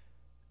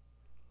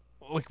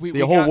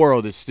whole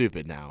world is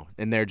stupid now,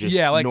 and they're just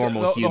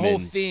normal the humans. whole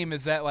theme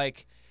is that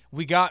like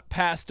we got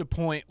past a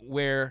point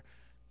where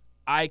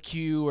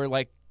IQ or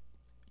like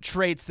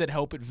traits that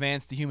help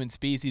advance the human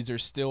species are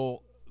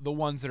still the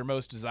ones that are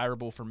most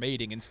desirable for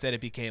mating. Instead,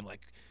 it became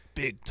like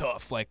big,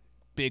 tough, like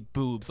big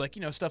boobs, like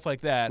stuff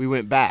like that. We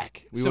went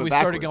back. We went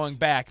started backwards. going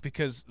back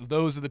because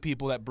those are the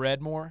people that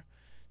bred more,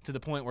 to the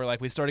point where like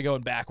we started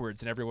going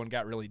backwards and everyone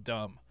got really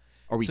dumb.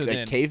 Are we So like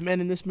then- cavemen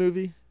in this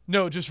movie?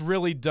 No, just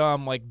really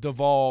dumb, like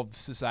devolved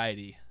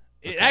society.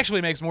 It actually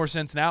makes more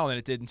sense now than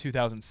it did in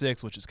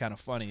 2006, which is kind of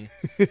funny.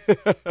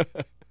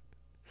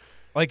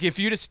 Like if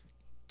you just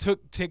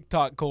took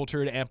TikTok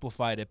culture and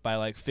amplified it by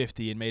like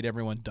 50 and made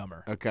everyone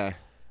dumber. Okay.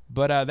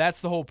 But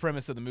that's the whole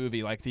premise of the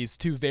movie. Like these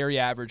 2 very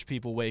average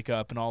people wake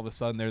up and all of a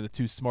sudden they're the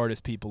 2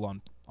 smartest people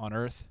on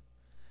Earth.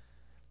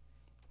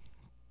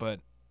 But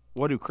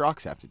What do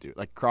Crocs have to do?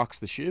 Like Crocs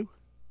the shoe?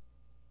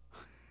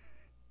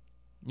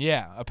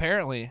 yeah,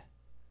 apparently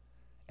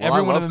Well, I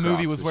everyone in love the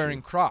movie Crocs was this wearing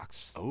year.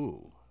 Crocs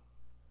Oh.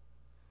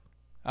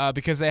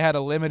 because they had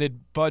a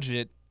limited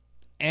budget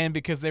and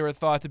because they were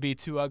thought to be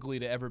too ugly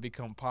to ever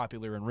become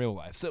popular in real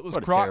life. So it was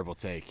What a terrible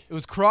take. It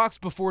was Crocs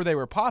before they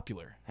were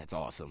popular. That's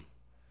awesome.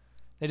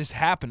 They just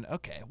happened.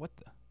 Okay, what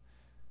the?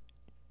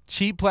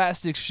 Cheap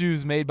plastic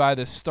shoes made by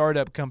the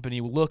startup company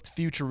looked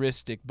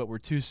futuristic, but were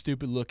too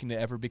stupid looking to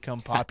ever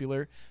become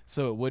popular,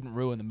 so it wouldn't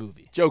ruin the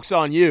movie. Joke's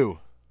on you.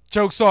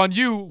 Joke's on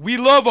you. We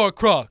love our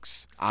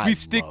Crocs. I We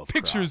stick love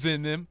pictures Crocs.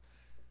 in them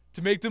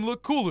to make them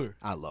look cooler.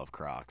 I love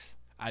Crocs.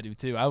 I do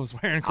too. I was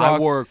wearing Crocs. I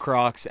wore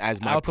Crocs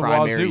as my out the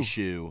primary wazoo.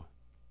 shoe.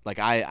 Like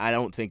I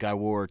don't think I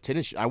wore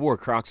tennis. I wore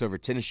Crocs over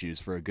tennis shoes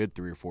for a good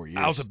 3 or 4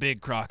 years. I was a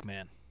big Croc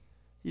man.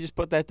 You just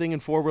put that thing in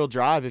 4-wheel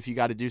drive if you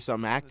got to do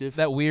something active.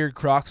 That weird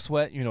Croc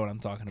sweat, you know what I'm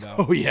talking about.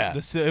 Oh, yeah.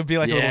 It would be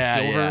like a little Yeah,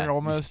 silver yeah.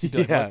 almost. You'd be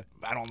like, Yeah.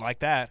 "Oh, I don't like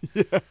that.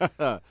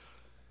 You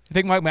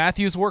think Mike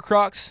Matthews wore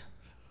Crocs?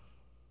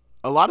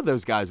 A lot of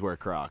those guys wear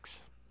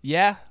Crocs.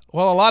 Yeah.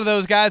 Well, a lot of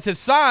those guys have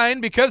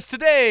signed because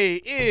today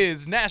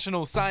is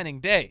National Signing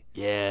Day.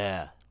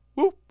 Yeah.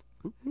 Whoop.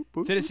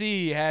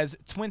 Tennessee has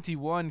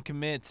 21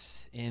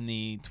 commits in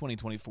the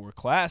 2024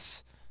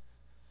 class,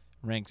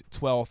 ranked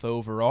 12th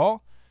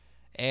overall.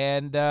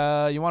 And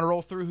you want to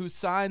roll through who's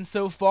signed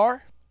so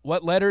far?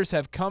 What letters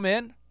have come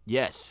in?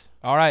 Yes.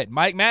 All right,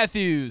 Mike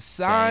Matthews,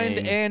 signed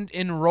Dang. and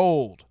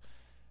enrolled.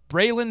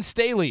 Braylon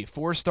Staley,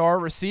 4-star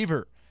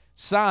receiver,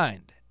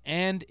 signed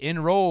and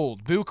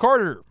enrolled. Boo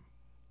Carter,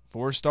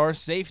 4-star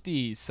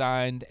safety,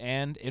 signed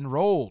and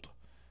enrolled.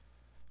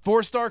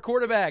 4-star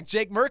quarterback,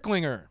 Jake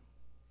Merklinger,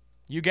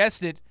 you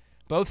guessed it,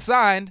 both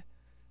signed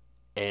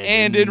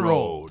and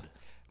enrolled.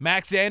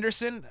 Max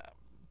Anderson,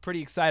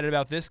 pretty excited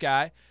about this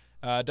guy.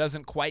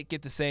 Doesn't quite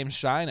get the same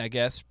shine, I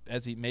guess,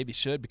 as he maybe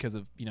should because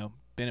of,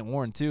 Bennett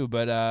Warren too.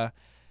 But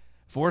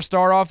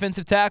 4-star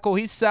offensive tackle,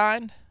 he's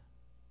signed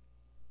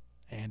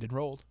and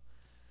enrolled.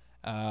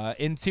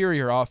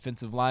 Interior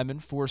offensive lineman,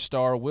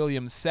 4-star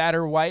William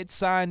Satterwhite,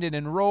 signed and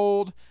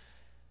enrolled.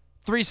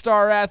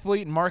 3-star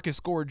athlete Marcus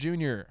Gore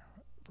Jr.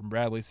 from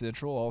Bradley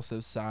Central, also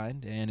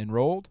signed and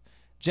enrolled.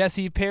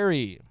 Jesse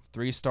Perry,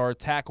 3-star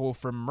tackle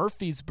from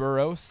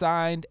Murfreesboro,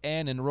 signed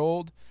and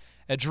enrolled.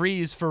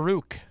 Adriz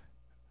Farouk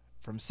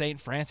from St.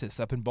 Francis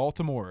up in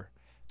Baltimore,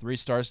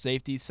 3-star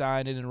safety,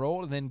 signed and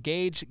enrolled. And then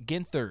Gage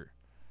Ginther,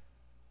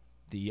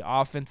 the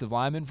offensive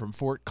lineman from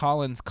Fort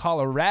Collins,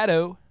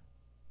 Colorado,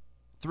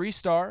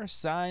 3-star,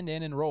 signed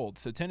and enrolled.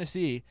 So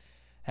Tennessee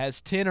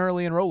has 10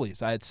 early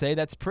enrollees. I'd say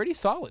that's pretty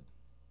solid.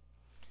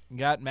 You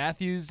got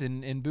Matthews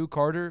and Boo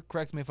Carter.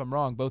 Correct me if I'm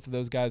wrong. Both of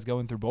those guys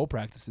going through bowl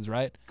practices,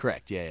 right?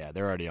 Correct. Yeah.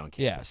 They're already on campus.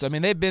 Yeah. So,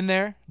 they've been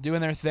there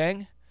doing their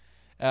thing.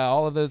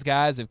 All of those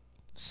guys have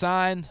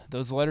signed.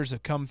 Those letters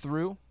have come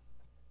through.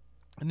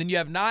 And then you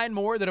have 9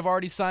 more that have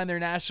already signed their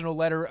national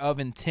letter of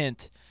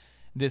intent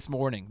this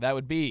morning. That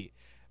would be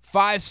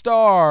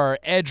 5-star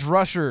edge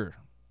rusher,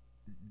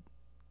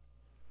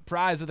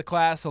 prize of the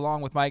class,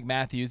 along with Mike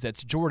Matthews.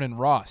 That's Jordan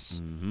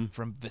Ross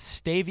from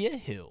Vestavia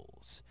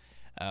Hills.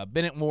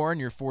 Bennett Warren,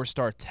 your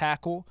 4-star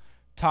tackle,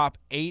 top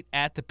 8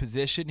 at the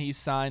position. He's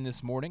signed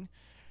this morning.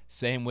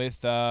 Same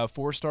with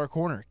 4-star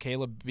corner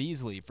Caleb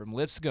Beasley from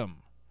Lipscomb.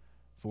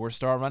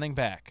 4-star running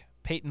back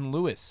Peyton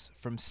Lewis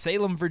from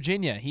Salem,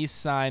 Virginia. He's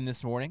signed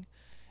this morning.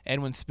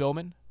 Edwin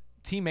Spillman,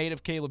 teammate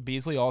of Caleb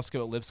Beasley,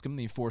 also at Lipscomb,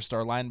 the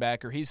 4-star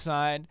linebacker. He's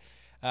signed.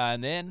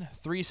 And then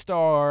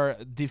 3-star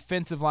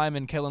defensive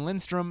lineman Kellen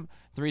Lindstrom,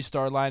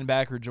 3-star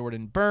linebacker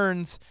Jordan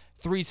Burns,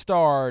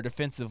 3-star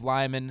defensive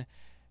lineman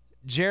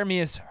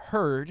Jeremias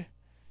Hurd,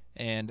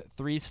 and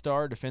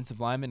 3-star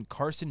defensive lineman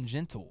Carson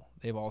Gentle.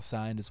 They've all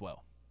signed as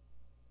well.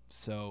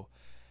 So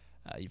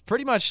you've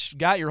pretty much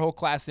got your whole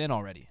class in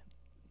already.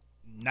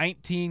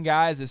 19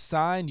 guys is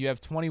signed. You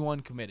have 21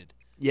 committed.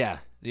 Yeah.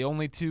 The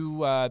only 2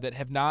 that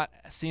have not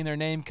seen their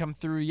name come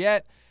through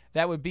yet,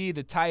 that would be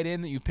the tight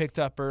end that you picked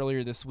up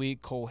earlier this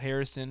week, Cole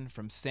Harrison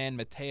from San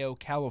Mateo,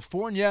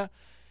 California.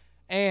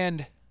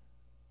 And,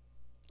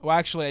 well,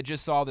 actually, I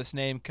just saw this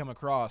name come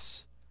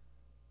across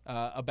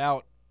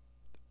about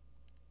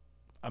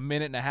a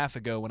minute and a half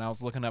ago when I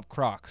was looking up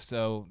Crocs.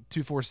 So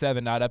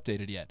 247 not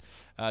updated yet.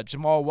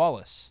 Jamal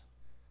Wallace,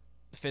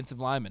 defensive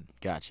lineman.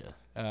 Gotcha.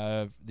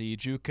 The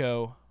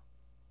JUCO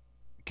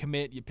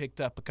commit you picked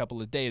up a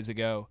couple of days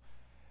ago.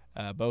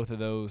 Both of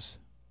those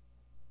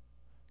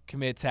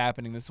commits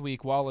happening this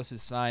week. Wallace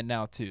is signed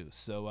now too.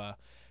 So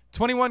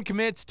 21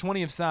 commits,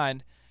 20 have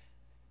signed.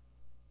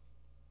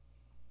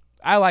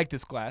 I like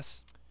this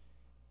class.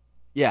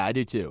 Yeah, I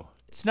do too.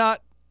 It's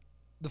not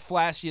the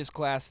flashiest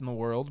class in the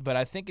world, but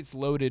I think it's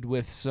loaded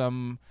with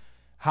some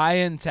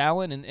high-end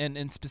talent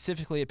and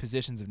specifically at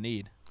positions of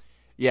need.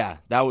 Yeah,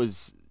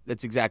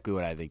 that's exactly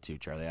what I think too,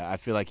 Charlie. I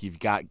feel like you've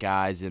got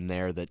guys in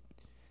there that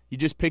you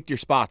just picked your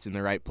spots in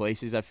the right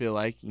places. I feel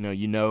like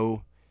you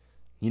know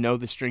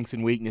the strengths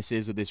and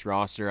weaknesses of this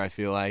roster. I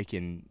feel like,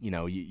 and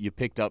you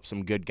picked up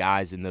some good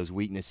guys in those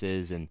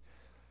weaknesses, and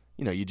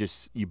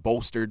you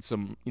bolstered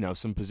some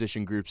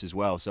position groups as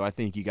well. So I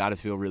think you got to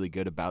feel really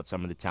good about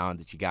some of the talent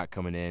that you got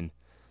coming in.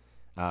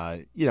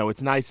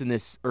 It's nice in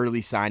this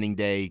early signing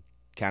day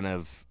kind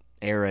of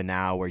era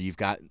now where you've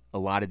got a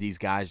lot of these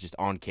guys just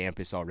on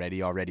campus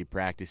already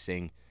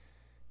practicing,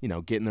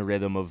 getting the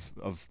rhythm of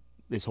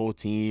this whole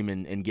team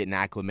and getting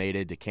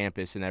acclimated to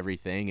campus and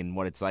everything and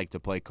what it's like to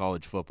play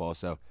college football.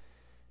 So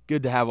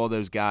good to have all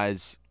those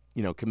guys,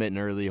 committing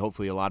early.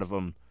 Hopefully a lot of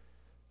them,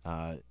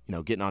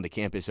 getting onto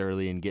campus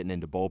early and getting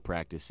into bowl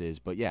practices.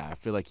 But yeah, I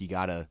feel like you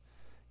gotta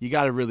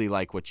really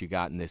like what you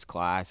got in this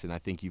class, and I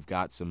think you've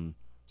got some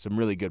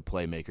really good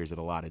playmakers at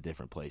a lot of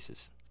different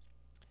places.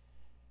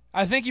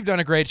 I think you've done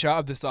a great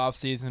job this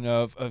offseason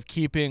of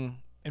keeping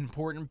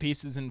important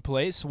pieces in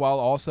place while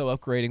also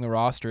upgrading the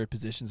roster at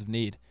positions of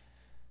need.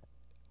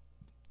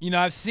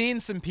 I've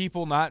seen some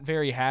people not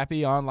very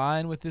happy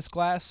online with this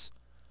class.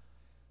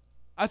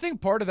 I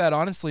think part of that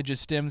honestly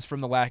just stems from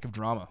the lack of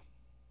drama.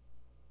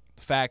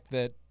 The fact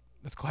that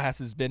this class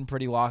has been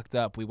pretty locked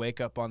up. We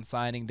wake up on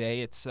signing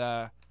day. It's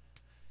not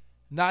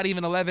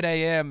even 11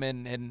 a.m.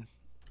 and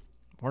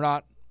we're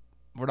not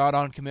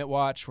on commit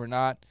watch. We're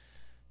not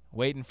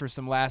waiting for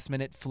some last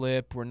minute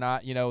flip. We're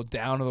not,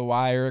 down to the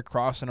wire,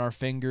 crossing our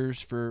fingers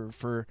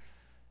for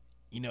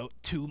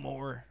 2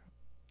 more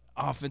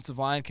offensive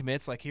line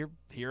commits. Like here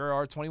are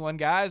our 21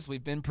 guys.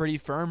 We've been pretty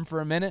firm for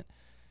a minute.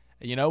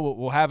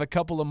 We'll have a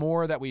couple of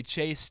more that we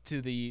chase to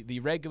the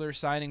regular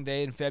signing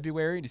day in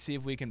February to see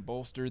if we can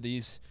bolster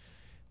these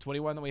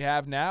 21 that we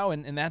have now,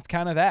 and that's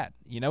kind of that.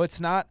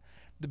 It's not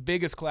the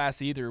biggest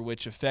class either,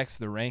 which affects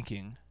the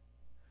ranking.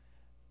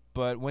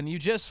 But when you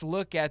just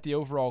look at the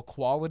overall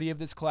quality of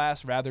this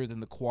class rather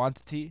than the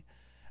quantity,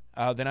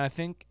 then I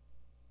think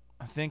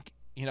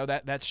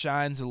that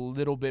shines a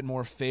little bit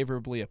more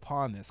favorably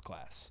upon this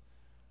class.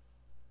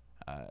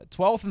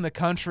 12th in the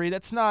country,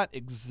 that's not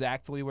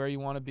exactly where you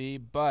want to be,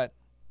 but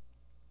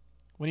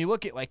when you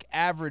look at like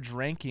average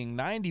ranking,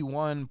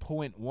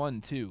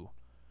 91.12,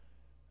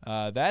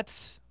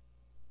 that's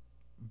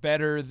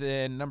better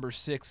than number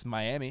 6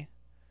 Miami.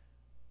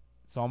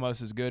 It's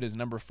almost as good as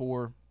number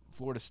 4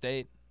 Florida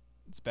State.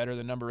 It's better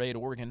than number 8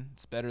 Oregon.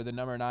 It's better than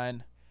number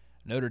 9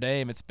 Notre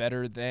Dame. It's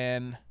better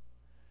than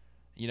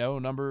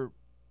number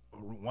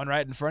 1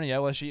 right in front of you,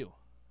 LSU.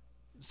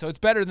 So it's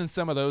better than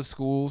some of those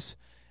schools.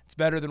 It's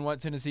better than what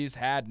Tennessee's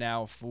had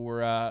now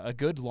for a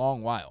good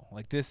long while.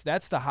 Like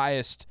that's the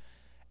highest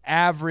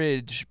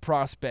average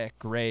prospect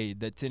grade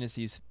that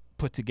Tennessee's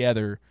put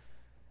together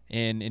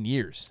in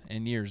years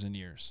and years and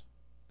years.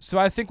 So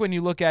I think when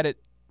you look at it,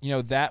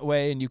 that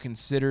way, and you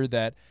consider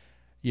that,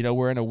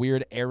 we're in a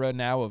weird era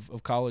now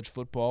of college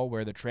football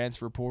where the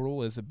transfer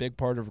portal is a big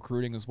part of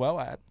recruiting as well.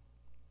 I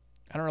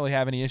don't really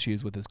have any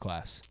issues with this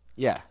class.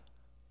 Yeah.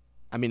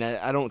 I mean,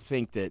 I don't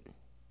think that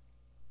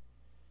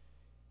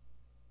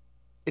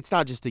it's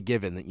not just a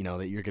given that,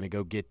 that you're going to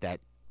go get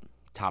that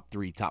top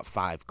 3, top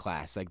 5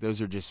 class. Like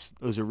those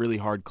are really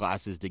hard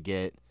classes to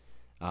get.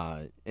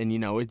 And,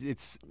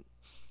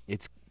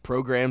 it's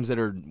programs that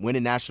are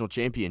winning national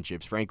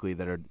championships, frankly,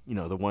 that are,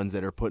 the ones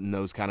that are putting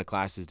those kind of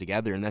classes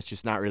together. And that's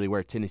just not really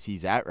where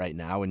Tennessee's at right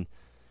now. And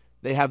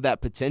they have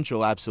that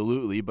potential,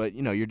 absolutely. But,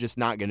 you're just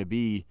not going to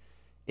be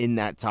in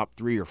that top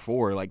 3 or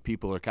 4 like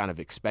people are kind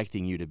of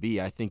expecting you to be.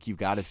 I think you've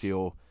got to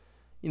feel,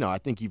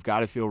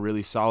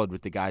 really solid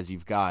with the guys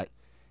you've got.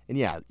 And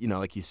yeah,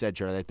 like you said,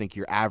 Charlie, I think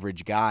your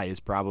average guy is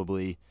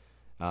probably,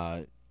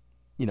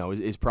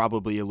 is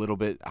probably a little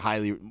bit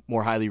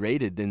more highly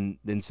rated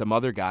than some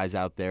other guys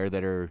out there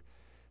that are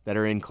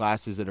in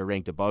classes that are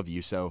ranked above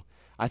you. So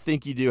I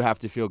think you do have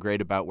to feel great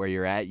about where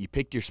you're at. You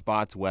picked your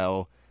spots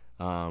well.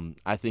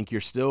 I think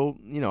you're still,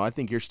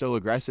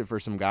 aggressive for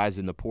some guys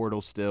in the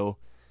portal still.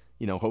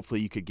 Hopefully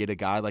you could get a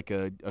guy like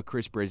a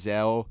Chris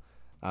Brazel,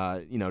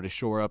 to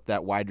shore up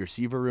that wide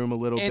receiver room a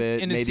little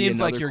bit. And maybe it seems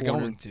like you're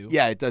corner. going to.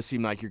 Yeah, it does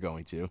seem like you're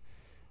going to.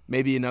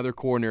 Maybe another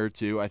corner or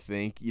two, I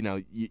think.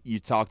 You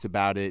talked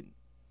about it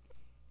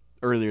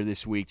earlier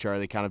this week,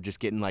 Charlie, kind of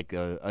just getting like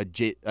a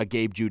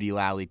Gabe Judy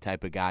Lally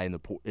type of guy in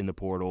the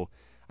portal.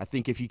 I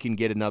think if you can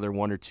get another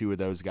 1 or 2 of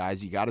those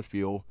guys, you got to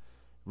feel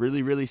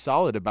really, really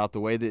solid about the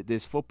way that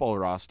this football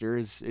roster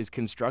is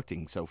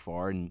constructing so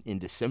far in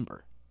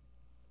December.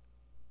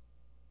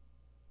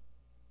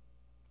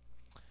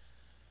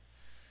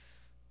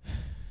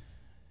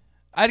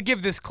 I'd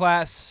give this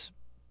class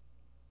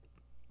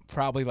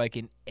probably like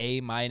an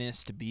A-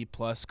 to B+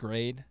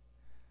 grade.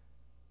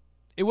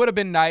 It would have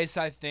been nice,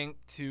 I think,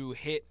 to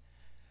hit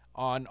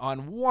on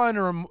 1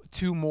 or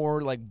 2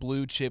 more like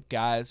blue chip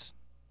guys,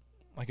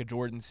 like a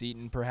Jordan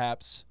Seaton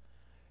perhaps.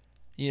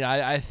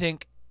 I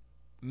think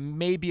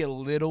maybe a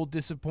little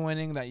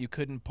disappointing that you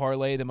couldn't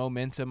parlay the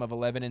momentum of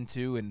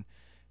 11-2 and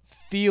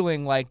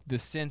feeling like the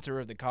center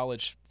of the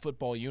college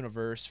football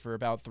universe for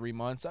about 3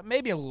 months.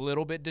 Maybe a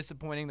little bit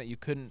disappointing that you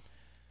couldn't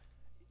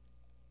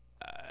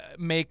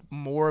make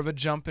more of a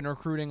jump in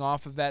recruiting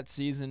off of that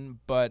season.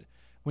 But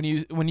when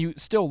you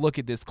still look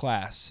at this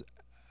class,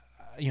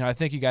 I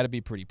think you got to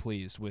be pretty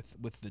pleased with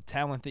the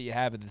talent that you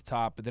have at the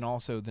top, but then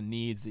also the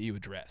needs that you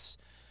address.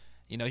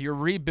 You're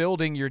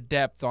rebuilding your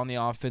depth on the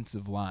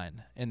offensive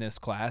line in this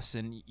class,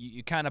 and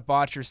you kind of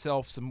bought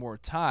yourself some more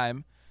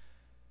time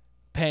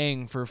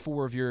paying for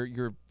 4 of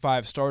your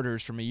 5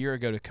 starters from a year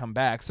ago to come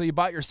back. So you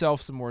bought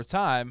yourself some more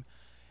time,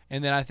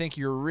 and then I think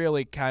you're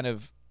really kind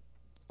of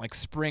like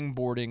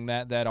springboarding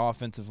that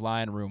offensive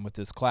line room with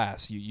this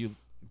class. You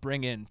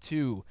bring in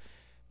 2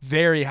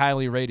 very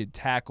highly rated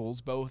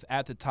tackles, both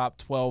at the top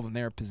 12 in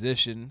their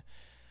position.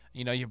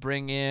 You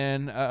bring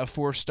in a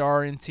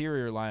 4-star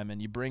interior lineman.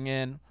 You bring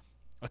in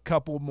a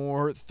couple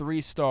more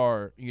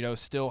 3-star,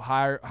 still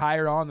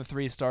higher on the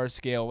 3-star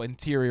scale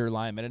interior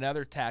lineman,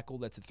 another tackle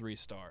that's a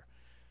 3-star.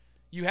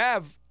 You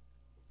have,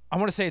 I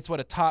want to say it's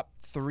a top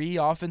 3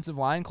 offensive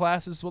line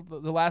class is what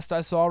the last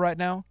I saw right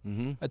now.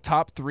 Mm-hmm. A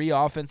top 3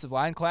 offensive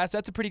line class.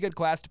 That's a pretty good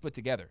class to put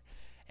together.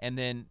 And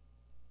then,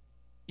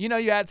 you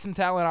add some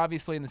talent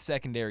obviously in the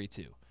secondary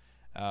too.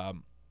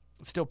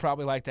 Still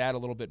probably like to add a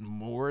little bit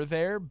more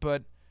there,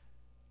 but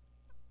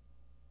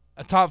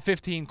a top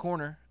 15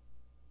 corner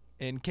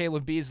in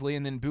Caleb Beasley,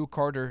 and then Boo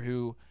Carter,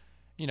 who,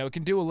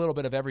 can do a little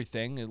bit of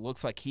everything. It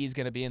looks like he's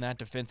going to be in that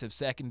defensive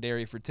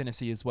secondary for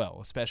Tennessee as well,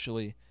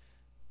 especially,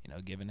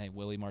 given,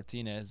 Willie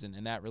Martinez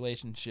and that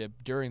relationship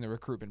during the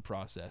recruitment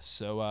process.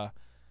 So,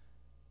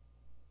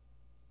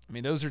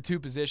 those are two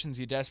positions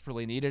you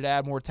desperately needed to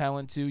add more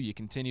talent to. You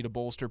continue to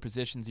bolster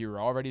positions you were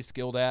already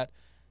skilled at.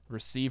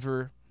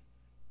 Receiver,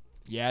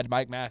 you add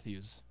Mike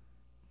Matthews.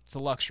 It's a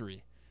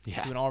luxury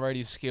to an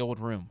already skilled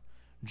room.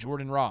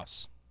 Jordan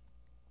Ross,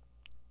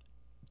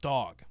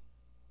 dog,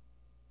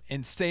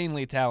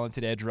 insanely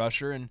talented edge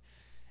rusher, and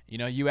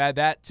you add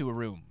that to a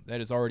room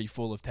that is already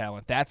full of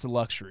talent. That's a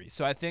luxury.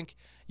 So I think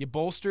you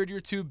bolstered your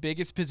two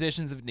biggest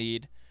positions of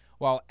need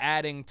while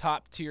adding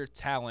top-tier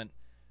talent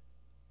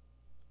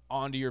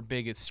onto your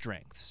biggest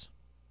strengths.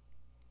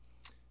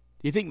 Do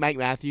you think Mike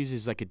Matthews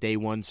is like a day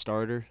one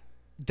starter?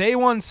 Day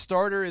one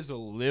starter is a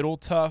little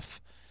tough,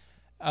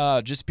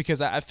 just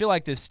because I feel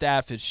like this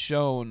staff has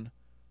shown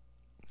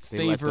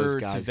favor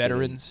to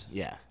veterans.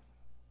 Yeah.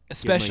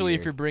 Especially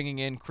if you're bringing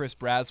in Chris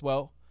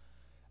Braswell.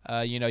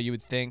 You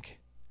would think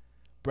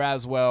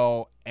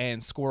Braswell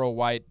and Squirrel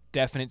White,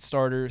 definite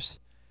starters.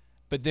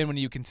 But then when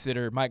you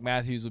consider Mike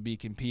Matthews would be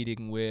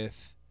competing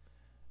with,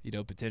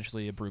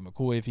 potentially a Brew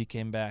McCoy if he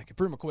came back. If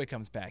Brew McCoy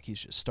comes back, he's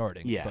just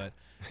starting. Yeah. But,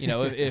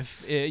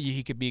 if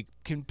he could be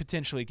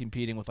potentially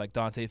competing with like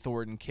Dante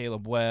Thornton,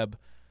 Caleb Webb,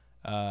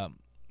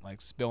 like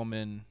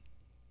Spillman.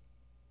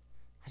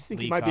 I just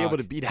think he might be able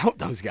to beat out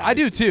those guys. I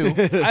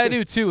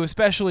do too,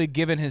 especially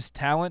given his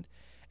talent.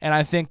 And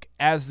I think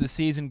as the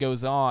season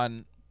goes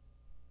on,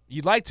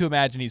 you'd like to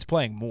imagine he's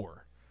playing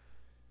more,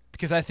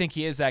 because I think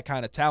he is that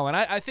kind of talent.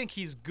 I think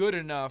he's good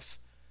enough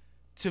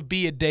to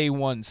be a day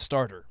one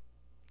starter.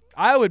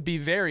 I would be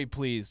very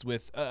pleased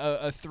with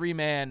a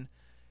three-man,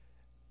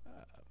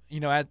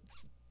 at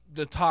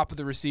the top of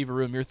the receiver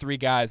room, your three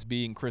guys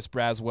being Chris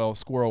Braswell,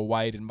 Squirrel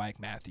White, and Mike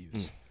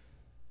Matthews.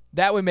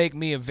 That would make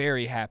me a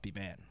very happy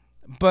man.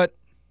 But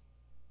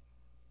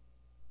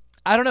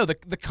I don't know, the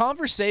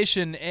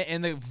conversation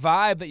and the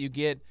vibe that you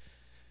get,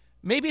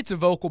 maybe it's a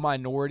vocal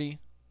minority,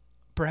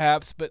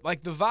 perhaps, but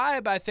like the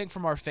vibe I think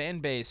from our fan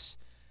base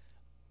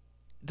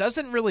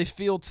doesn't really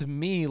feel to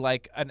me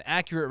like an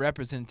accurate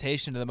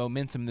representation of the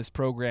momentum this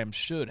program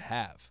should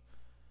have.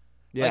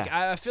 Yeah. Like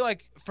I feel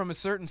like from a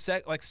certain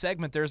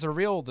segment, there's a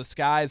real the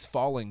sky's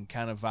falling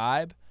kind of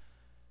vibe.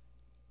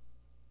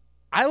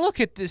 I look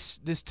at this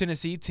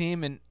Tennessee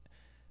team and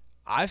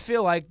I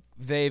feel like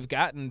they've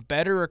gotten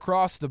better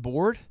across the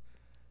board,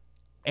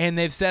 and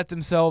they've set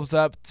themselves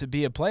up to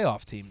be a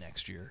playoff team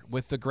next year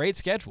with the great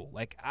schedule.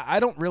 Like, I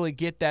don't really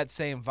get that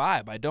same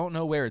vibe. I don't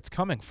know where it's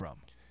coming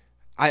from.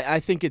 I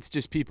think it's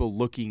just people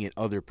looking at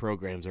other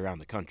programs around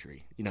the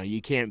country.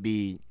 You can't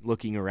be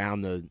looking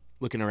around the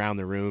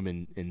room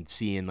and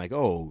seeing like,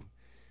 oh,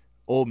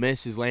 Ole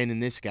Miss is landing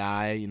this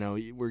guy.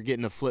 We're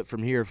getting a flip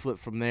from here, flip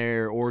from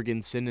there.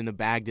 Oregon sending a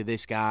bag to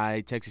this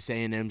guy. Texas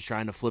A&M's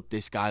trying to flip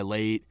this guy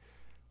late.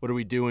 What are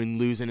we doing?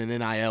 Losing an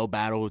NIL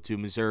battle to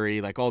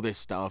Missouri, like all this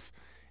stuff.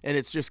 And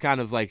it's just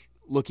kind of like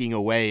looking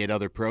away at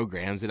other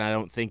programs, and I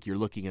don't think you're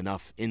looking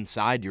enough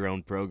inside your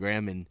own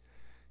program and,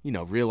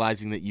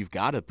 realizing that you've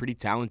got a pretty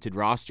talented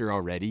roster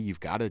already. You've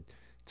got a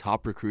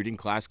top recruiting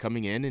class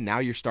coming in, and now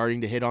you're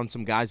starting to hit on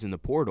some guys in the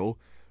portal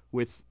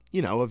with,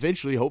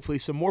 eventually hopefully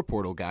some more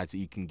portal guys that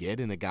you can get,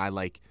 and a guy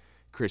like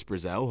Chris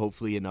Brazzell,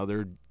 hopefully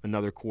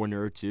another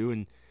corner or two.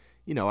 And,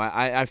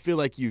 I feel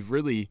like you've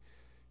really –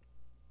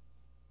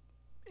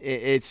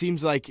 it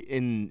seems like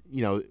in,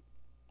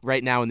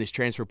 right now in this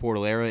transfer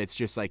portal era, it's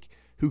just like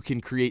who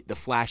can create the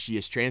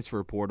flashiest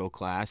transfer portal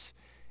class.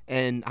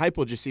 And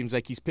Heupel just seems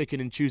like he's picking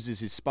and chooses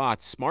his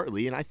spots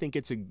smartly, and I think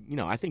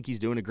I think he's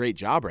doing a great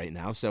job right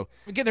now. So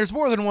again, there's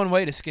more than one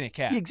way to skin a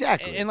cat.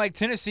 Exactly. And like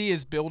Tennessee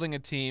is building a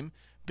team,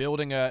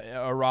 building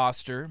a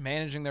roster,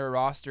 managing their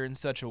roster in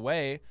such a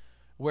way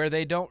where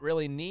they don't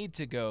really need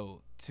to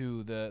go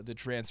to the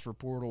transfer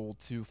portal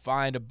to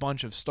find a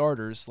bunch of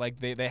starters. Like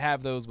they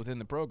have those within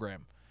the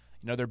program.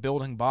 They're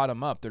building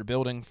bottom up. They're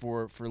building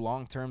for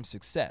long-term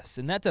success.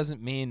 And that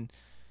doesn't mean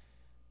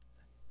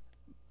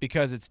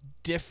because it's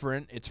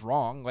different, it's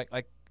wrong.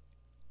 Like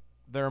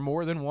there are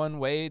more than one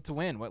way to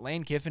win. What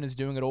Lane Kiffin is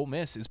doing at Ole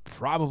Miss is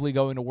probably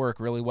going to work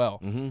really well.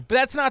 Mm-hmm. But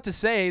that's not to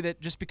say that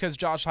just because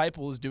Josh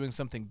Heupel is doing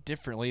something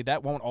differently,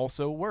 that won't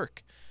also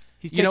work.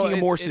 He's taking a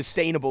more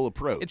sustainable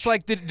approach. It's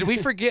like, did we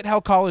forget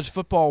how college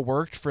football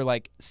worked for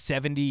like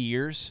 70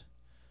 years?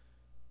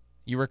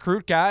 You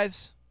recruit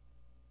guys,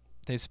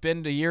 they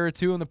spend a year or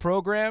two in the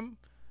program,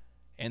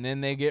 and then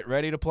they get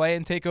ready to play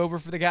and take over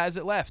for the guys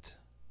that left.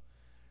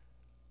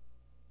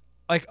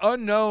 Like,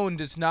 unknown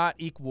does not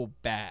equal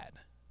bad.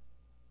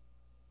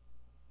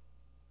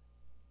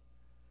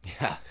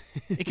 Yeah.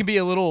 It can be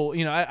a little,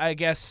 I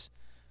guess,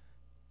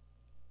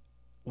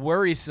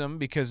 worrisome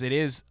because it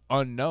is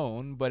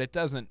unknown, but it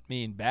doesn't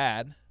mean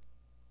bad.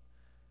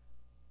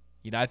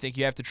 I think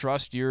you have to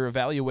trust your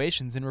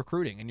evaluations in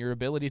recruiting and your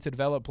ability to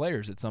develop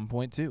players at some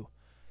point too.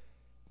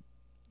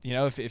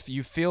 if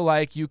you feel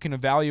like you can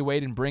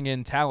evaluate and bring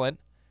in talent,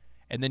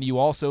 and then you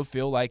also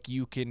feel like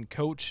you can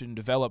coach and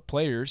develop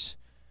players,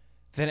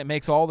 then it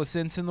makes all the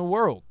sense in the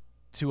world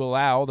to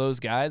allow those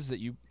guys that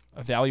you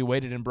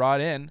evaluated and brought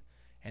in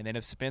and then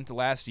have spent the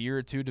last year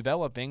or two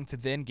developing to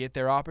then get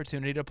their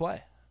opportunity to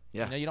play.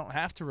 Yeah. You don't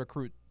have to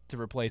recruit to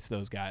replace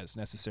those guys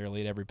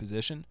necessarily at every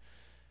position.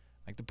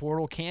 Like, the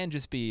portal can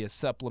just be a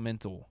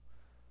supplemental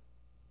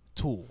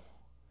tool.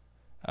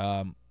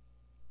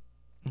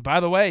 By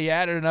the way, you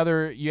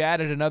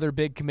added another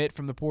big commit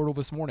from the portal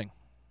this morning.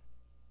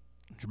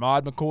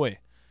 Jamad McCoy,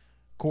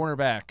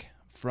 cornerback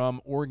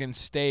from Oregon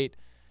State,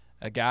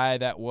 a guy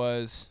that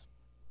was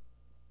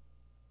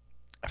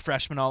a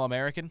freshman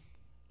All-American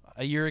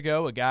a year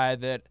ago, a guy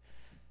that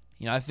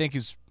I think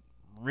is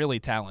really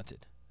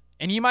talented.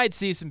 And you might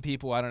see some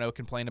people,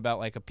 complain about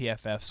like a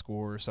PFF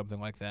score or something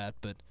like that,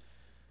 but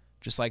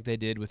just like they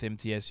did with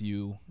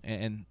MTSU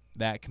and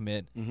that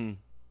commit, who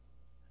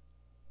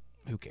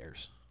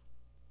cares?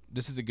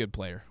 This is a good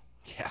player.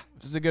 Yeah.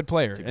 This is a good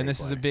player, and this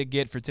is a player. big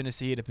get for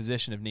Tennessee at a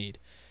position of need.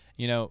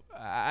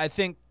 I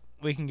think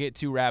we can get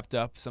too wrapped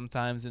up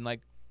sometimes in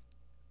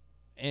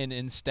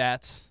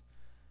stats.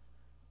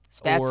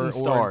 Stats and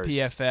stars. Or in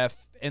PFF.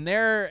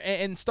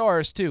 And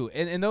stars too.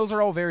 And those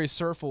are all very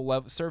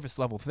surface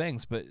level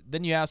things, but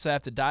then you also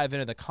have to dive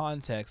into the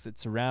context that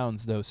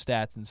surrounds those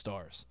stats and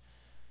stars.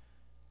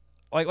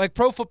 Like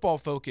Pro Football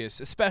Focus,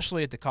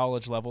 especially at the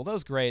college level,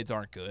 those grades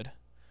aren't good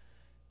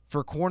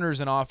for corners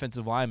and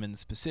offensive linemen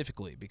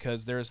specifically,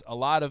 because there's a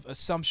lot of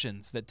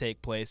assumptions that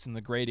take place in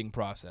the grading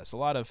process, a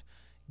lot of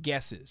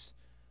guesses.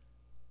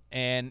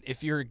 And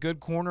if you're a good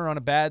corner on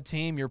a bad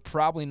team, you're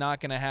probably not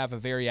going to have a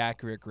very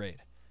accurate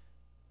grade,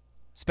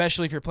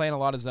 especially if you're playing a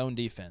lot of zone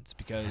defense,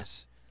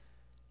 because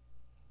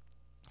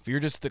if you're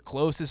just the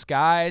closest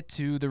guy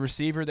to the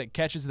receiver that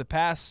catches the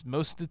pass,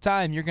 most of the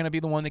time you're going to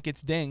be the one that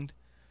gets dinged.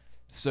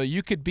 So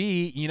you could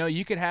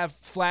you could have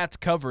flats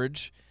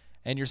coverage,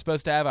 and you're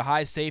supposed to have a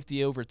high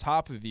safety over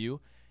top of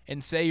you,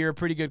 and say you're a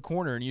pretty good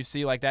corner, and you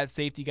see like that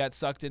safety got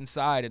sucked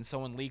inside and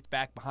someone leaked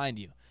back behind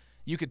you.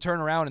 You could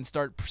turn around and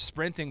start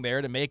sprinting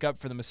there to make up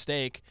for the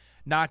mistake,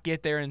 not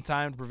get there in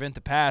time to prevent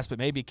the pass, but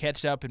maybe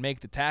catch up and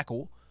make the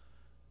tackle.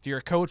 If you're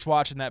a coach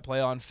watching that play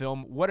on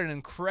film, what an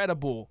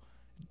incredible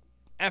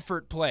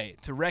effort play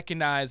to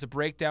recognize a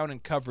breakdown in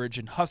coverage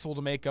and hustle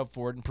to make up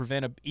for it and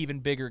prevent an even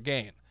bigger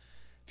gain.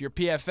 If you're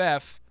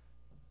PFF,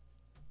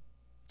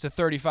 it's a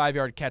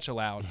 35-yard catch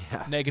allowed,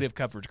 negative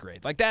coverage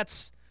grade. Like,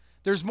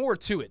 there's more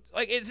to it.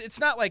 Like, it's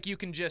not like you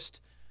can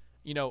just,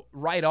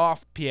 write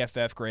off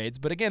PFF grades.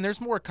 But again, there's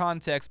more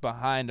context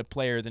behind a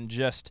player than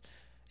just,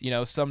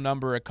 some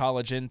number a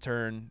college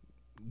intern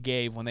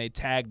gave when they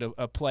tagged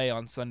a play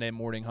on Sunday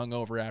morning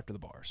hungover after the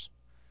bars.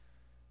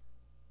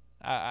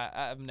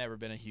 I've never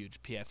been a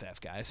huge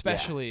PFF guy,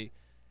 especially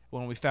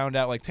when we found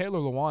out, like Taylor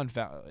Lewan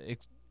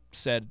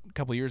said a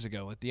couple years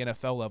ago, at the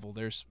NFL level,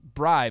 there's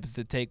bribes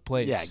that take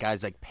place. Yeah,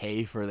 guys like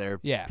pay for their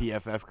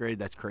PFF grade.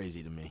 That's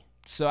crazy to me.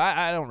 So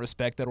I don't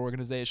respect that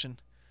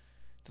organization.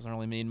 Doesn't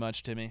really mean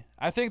much to me.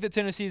 I think that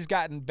Tennessee's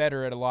gotten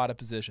better at a lot of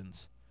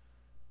positions.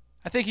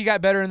 I think he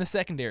got better in the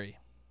secondary.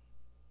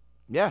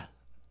 Yeah.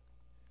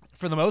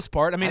 For the most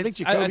part. I think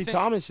Jacoby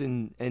Thomas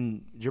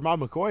and Jamal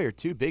McCoy are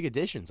two big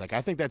additions. Like,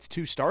 I think that's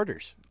two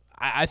starters.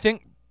 I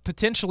think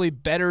potentially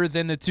better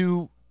than the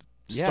two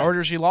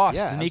starters you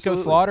lost, Nico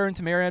Slaughter and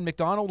Tamarian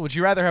McDonald. Would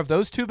you rather have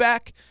those two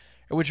back,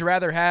 or would you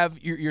rather have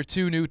your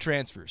two new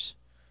transfers?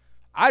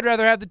 I'd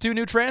rather have the two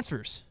new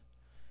transfers.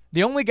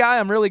 The only guy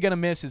I'm really going to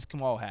miss is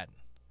Kamal Haddon.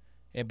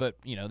 But,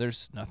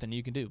 there's nothing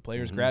you can do.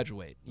 Players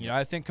graduate.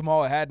 I think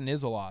Kamal Haddon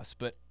is a loss,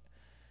 but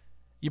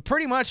you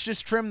pretty much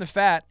just trim the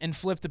fat and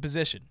flip the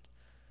position.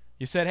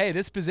 You said, hey,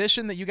 this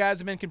position that you guys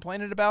have been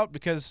complaining about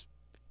because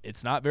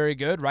it's not very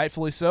good,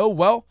 rightfully so,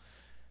 well,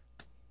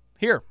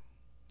 here.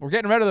 We're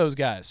getting rid of those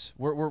guys.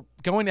 We're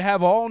going to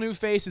have all new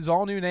faces,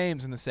 all new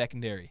names in the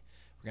secondary.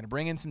 We're going to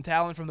bring in some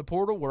talent from the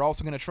portal. We're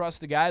also going to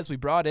trust the guys we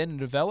brought in and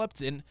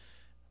developed, and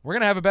we're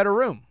going to have a better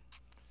room.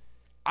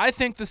 I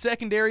think the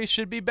secondary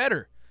should be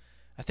better.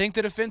 I think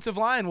the defensive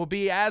line will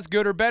be as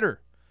good or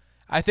better.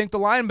 I think the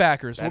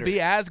linebackers will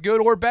be as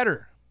good or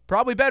better.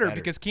 Probably better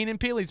because Keenan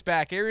Peely's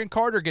back. Arian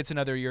Carter gets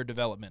another year of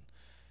development.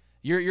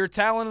 Your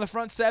talent in the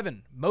front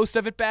seven, most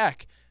of it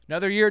back.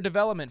 Another year of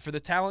development for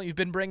the talent you've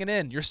been bringing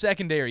in. Your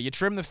secondary, you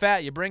trim the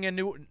fat, you bring in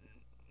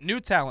new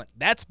talent.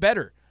 That's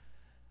better.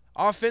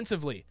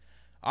 Offensively,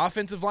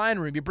 offensive line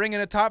room, you bring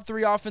in a top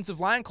 3 offensive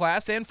line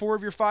class and 4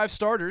 of your 5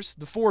 starters,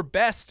 the 4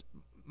 best,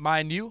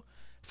 mind you,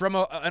 from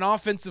an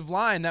offensive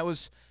line that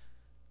was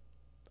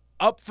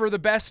up for the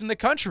best in the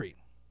country.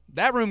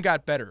 That room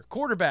got better.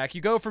 Quarterback,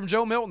 you go from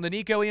Joe Milton to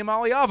Nico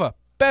Iamaleava.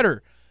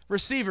 Better.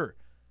 Receiver,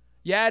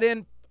 you add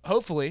in,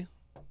 hopefully,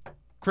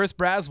 Chris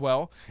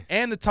Braswell,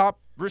 and the top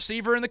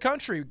receiver in the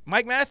country,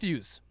 Mike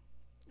Matthews.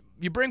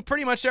 You bring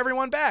pretty much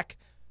everyone back.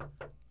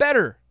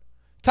 Better.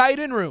 Tight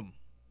end room.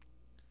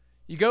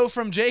 You go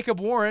from Jacob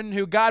Warren,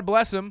 who, God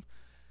bless him,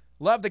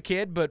 love the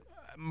kid, but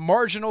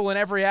marginal in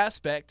every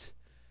aspect,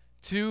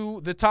 to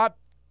the top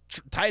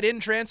tight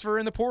end transfer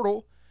in the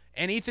portal,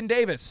 And Ethan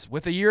Davis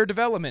with a year of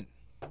development.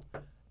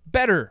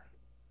 Better.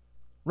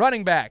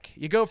 Running back.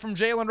 You go from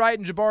Jalen Wright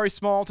and Jabari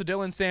Small to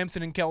Dylan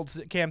Sampson and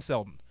Cam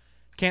Seldon.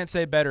 Can't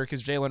say better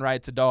because Jalen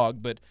Wright's a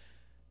dog, but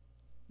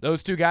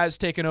those two guys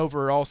taking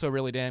over are also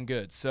really damn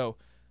good. So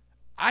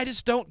I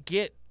just don't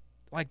get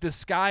like the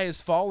sky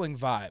is falling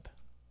vibe.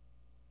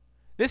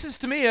 This is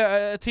to me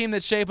a team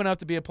that's shaping up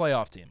to be a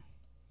playoff team.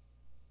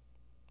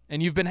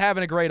 And you've been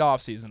having a great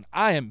offseason.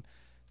 I am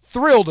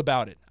thrilled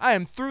about it. I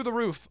am through the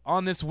roof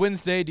on this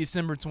Wednesday,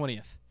 December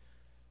 20th.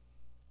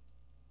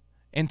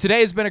 And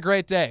today has been a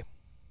great day.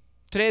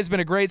 Today has been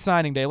a great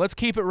signing day. Let's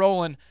keep it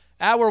rolling.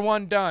 Hour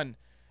 1 done.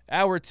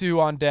 Hour 2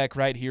 on deck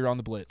right here on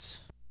the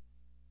Blitz.